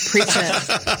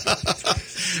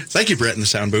 Thank you, Brett, in the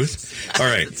sound booth. All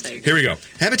right, here we go.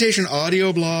 Habitation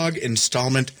audio blog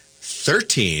installment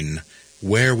 13,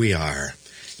 Where We Are.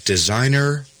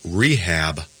 Designer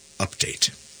Rehab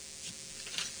Update.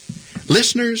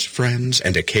 Listeners, friends,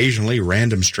 and occasionally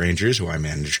random strangers who I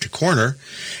manage to corner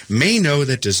may know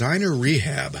that Designer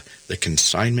Rehab, the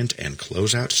consignment and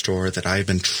closeout store that I have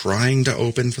been trying to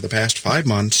open for the past 5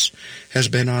 months, has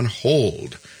been on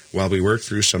hold while we work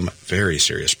through some very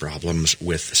serious problems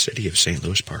with the city of St.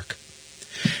 Louis Park.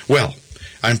 Well,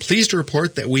 I'm pleased to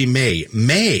report that we may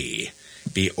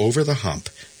be over the hump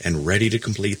and ready to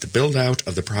complete the build-out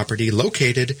of the property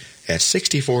located at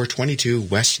 6422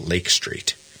 West Lake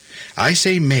Street. I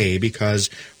say may because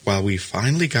while we've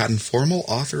finally gotten formal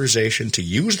authorization to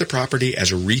use the property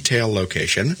as a retail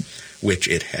location, which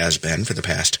it has been for the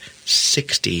past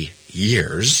 60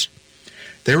 years,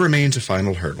 there remains a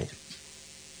final hurdle.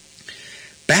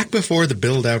 Back before the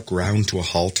build-out ground to a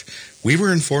halt, we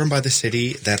were informed by the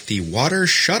city that the water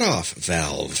shutoff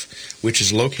valve, which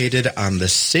is located on the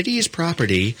city's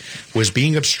property, was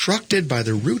being obstructed by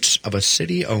the roots of a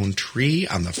city-owned tree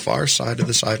on the far side of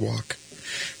the sidewalk.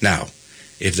 Now,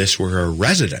 if this were a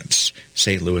residence,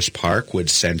 St. Louis Park would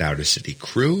send out a city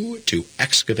crew to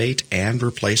excavate and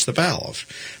replace the valve.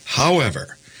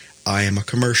 However, I am a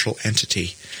commercial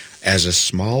entity. As a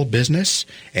small business,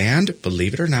 and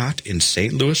believe it or not, in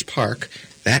St. Louis Park,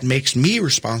 that makes me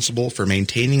responsible for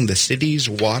maintaining the city's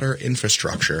water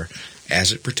infrastructure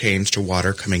as it pertains to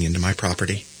water coming into my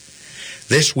property.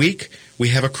 This week, we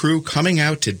have a crew coming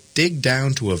out to dig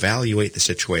down to evaluate the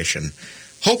situation.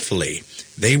 Hopefully,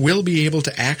 they will be able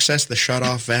to access the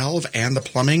shutoff valve and the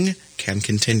plumbing can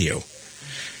continue.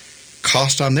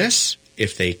 Cost on this,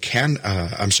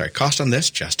 cost on this,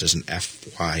 just as an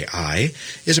FYI,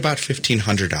 is about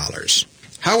 $1,500.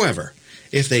 However,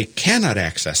 if they cannot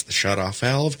access the shutoff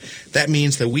valve, that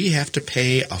means that we have to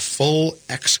pay a full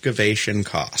excavation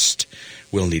cost.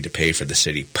 We'll need to pay for the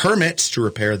city permits to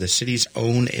repair the city's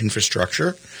own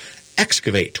infrastructure,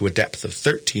 excavate to a depth of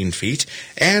 13 feet,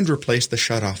 and replace the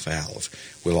shutoff valve.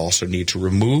 We'll also need to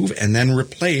remove and then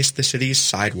replace the city's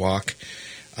sidewalk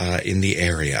in the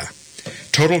area.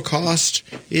 Total cost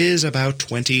is about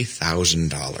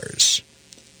 $20,000.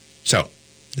 So,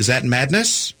 is that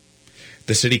madness?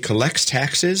 The city collects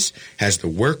taxes, has the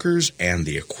workers and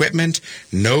the equipment,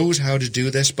 knows how to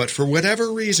do this, but for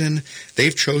whatever reason,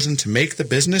 they've chosen to make the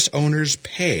business owners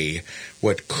pay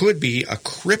what could be a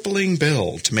crippling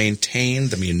bill to maintain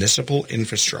the municipal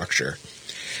infrastructure.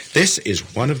 This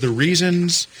is one of the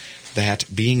reasons that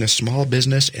being a small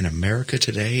business in America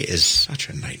today is such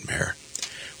a nightmare.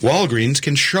 Walgreens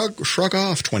can shrug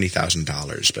off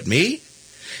 $20,000, but me?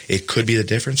 It could be the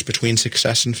difference between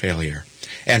success and failure.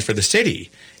 And for the city,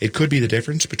 it could be the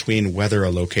difference between whether a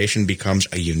location becomes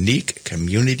a unique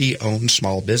community-owned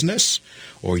small business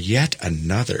or yet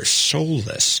another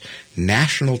soulless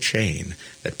national chain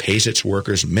that pays its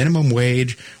workers minimum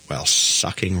wage while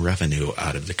sucking revenue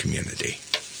out of the community.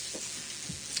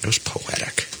 It was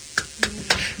poetic.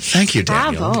 Thank you,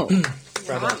 Daniel.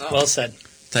 Bravo. Well said.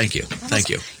 Thank you. Thank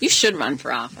you. You should run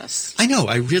for office. I know.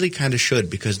 I really kind of should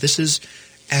because this is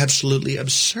absolutely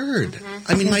absurd.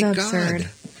 I mean, my God.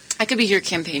 I could be your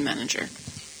campaign manager.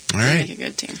 All right. Make a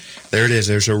good team. There it is.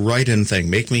 There's a write-in thing.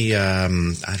 Make me, I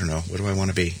don't know. What do I want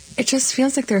to be? It just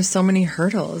feels like there's so many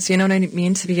hurdles. You know what I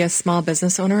mean? To be a small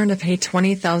business owner and to pay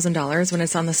 $20,000 when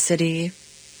it's on the city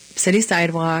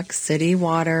sidewalk, city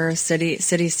water, city.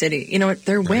 You know,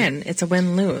 they're win. It's a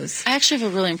win-lose. I actually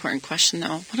have a really important question,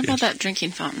 though. What about that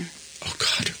drinking fountain? Oh,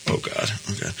 God.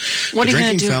 What are you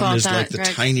going to do about that, The drinking fountain is like the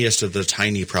Greg? tiniest of the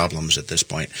tiny problems at this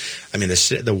point. I mean,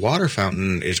 the water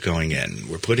fountain is going in.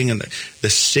 We're putting in the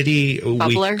city.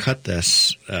 Bubbler? We cut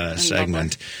this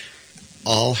segment.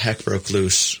 All heck broke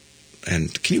loose.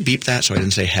 And can you beep that so I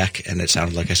didn't say heck and it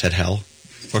sounded like I said hell?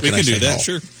 Or We I can say do that, hell?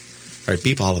 sure. All right,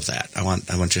 beep all of that. I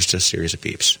want just a series of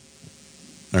beeps.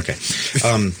 Okay.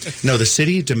 No, the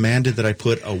city demanded that I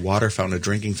put a water fountain, a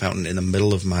drinking fountain, in the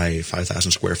middle of my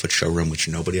 5,000 square foot showroom, which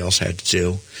nobody else had to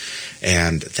do.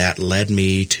 And that led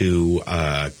me to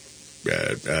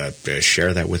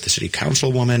share that with the city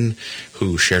councilwoman,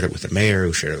 who shared it with the mayor,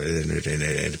 who shared it, and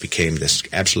it became this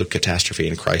absolute catastrophe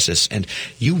and crisis. And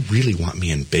you really want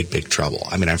me in big, big trouble.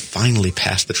 I mean, I'm finally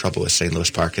past the trouble with St. Louis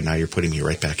Park, and now you're putting me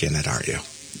right back in it, aren't you?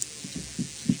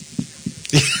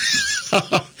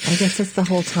 I guess it's the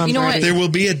whole Tom Brady. There will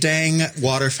be a dang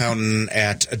water fountain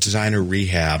at a designer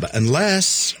rehab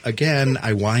unless, again,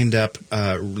 I wind up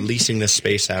leasing this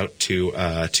space out to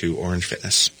Orange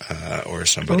Fitness or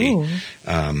somebody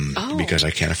because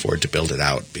I can't afford to build it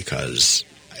out because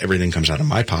everything comes out of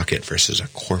my pocket versus a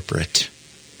corporate,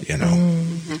 you know.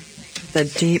 The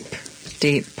deep,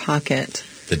 deep pocket.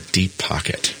 The deep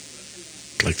pocket.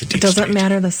 Like the deep It doesn't state.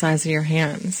 matter the size of your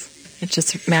hands. It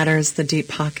just matters the deep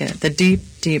pocket. The deep,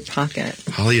 deep pocket.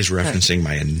 Holly is referencing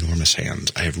my enormous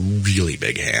hands. I have really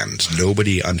big hands.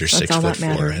 Nobody under That's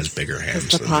 6'4" has bigger hands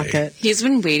the than pocket. He's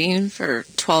been waiting for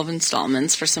 12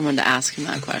 installments for someone to ask him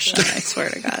that question. I swear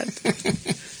to God.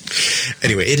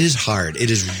 Anyway, it is hard. It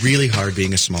is really hard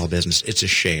being a small business. It's a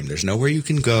shame. There's nowhere you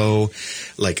can go.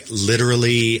 Like,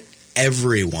 literally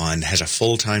everyone has a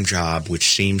full-time job, which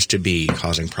seems to be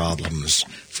causing problems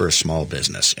for a small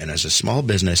business. And as a small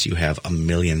business, you have a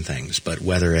million things. But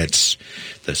whether it's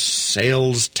the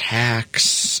sales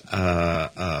tax,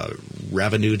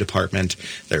 revenue department,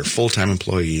 they're full-time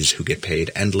employees who get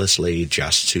paid endlessly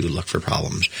just to look for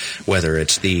problems. Whether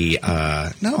it's the,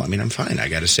 I'm fine. I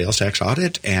got a sales tax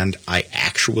audit, and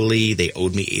they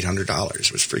owed me $800.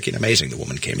 It was freaking amazing. The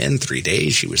woman came in 3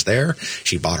 days. She was there.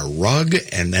 She bought a rug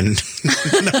and then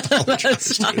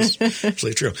apologized. It was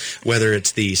absolutely true. Whether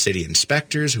it's the city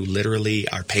inspectors who literally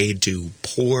are paid to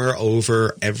pore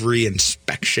over every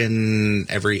inspection,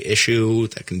 every issue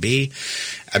that can be.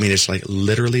 I mean, it's like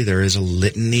literally there is a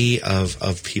litany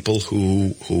of people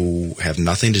who have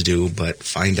nothing to do but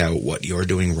find out what you're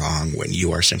doing wrong when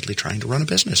you are simply trying to run a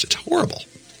business. It's horrible.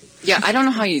 Yeah, I don't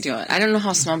know how you do it. I don't know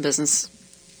how small business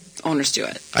owners do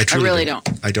it. I really don't.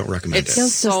 I don't recommend it. It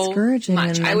feels so discouraging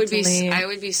much. and I would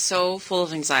be so full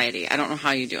of anxiety. I don't know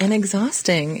how you do it. And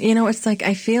exhausting. You know, it's like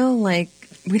I feel like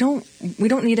we don't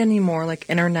need any more like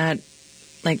internet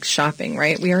like shopping,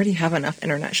 right? We already have enough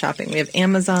internet shopping. We have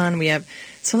Amazon,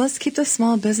 so let's keep the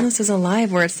small businesses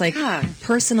alive where it's like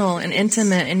personal and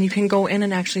intimate, and you can go in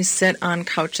and actually sit on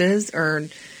couches or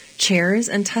chairs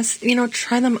and test,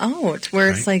 try them out where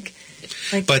it's like,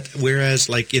 but whereas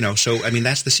that's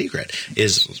the secret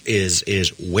is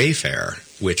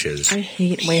Wayfair, which is I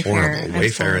hate Wayfair. Horrible.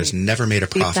 Wayfair has never made a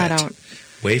profit. That out.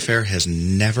 Wayfair has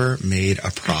never made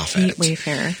a profit. I hate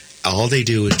Wayfair. All they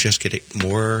do is just get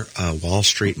more Wall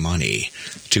Street money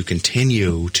to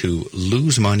continue to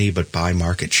lose money but buy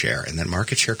market share. And that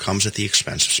market share comes at the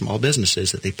expense of small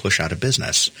businesses that they push out of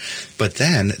business. But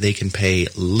then they can pay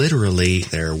literally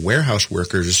their warehouse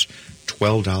workers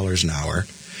 $12 an hour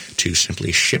to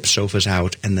simply ship sofas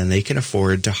out, and then they can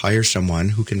afford to hire someone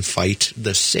who can fight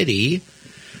the city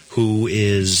who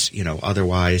is,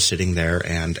 otherwise sitting there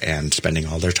and spending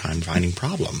all their time finding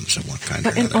problems of one kind or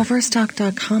another. But in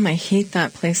Overstock.com, I hate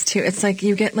that place too. It's like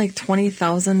you get like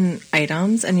 20,000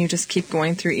 items and you just keep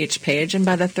going through each page. And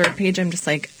by the third page, I'm just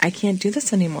like, I can't do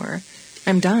this anymore.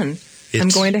 I'm done. I'm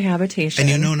going to Habitation.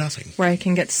 And you know nothing. Where I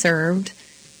can get served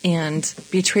and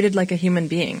be treated like a human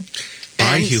being.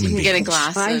 By and human you can beings. get a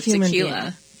glass of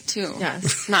tequila. Too.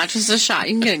 Yes. Not just a shot.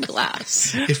 You can get a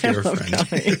glass. If you're a friend.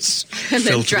 It's and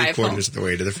then filled drive 3/4 of the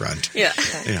way to the front. Yeah.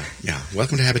 Yeah.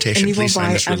 Welcome to Habitation. And you Please will sign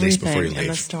buy this release before you everything in the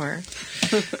leave. store.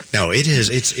 No, it is.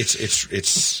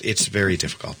 It's very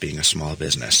difficult being a small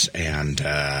business, and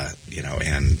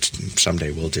and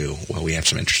someday we have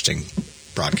some interesting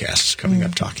broadcasts coming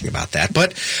up talking about that.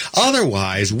 But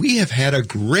otherwise, we have had a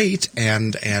great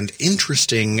and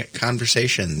interesting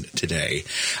conversation today.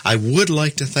 I would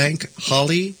like to thank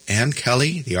Hollie and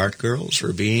Kelly, the art girls,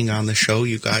 for being on the show.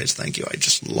 You guys, thank you. I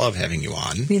just love having you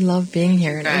on. We love being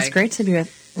here. And it was great to be with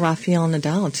Raphael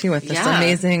Nadal, too, with this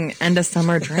amazing end of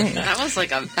summer drink. That was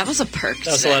a perk.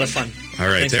 That was a lot of fun. All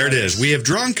right, Thanks there it is. We have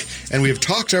drunk and we have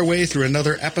talked our way through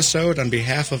another episode on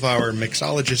behalf of our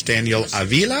mixologist Daniel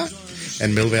Avila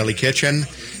and Mill Valley Kitchen.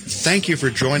 Thank you for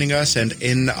joining us. And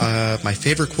in my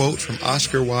favorite quote from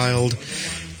Oscar Wilde,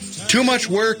 too much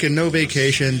work and no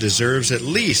vacation deserves at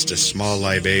least a small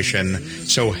libation.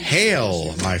 So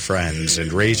hail, my friends,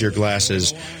 and raise your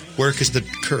glasses. Work is the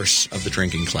curse of the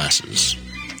drinking classes.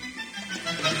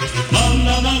 La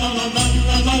la la la la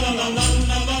la la la la.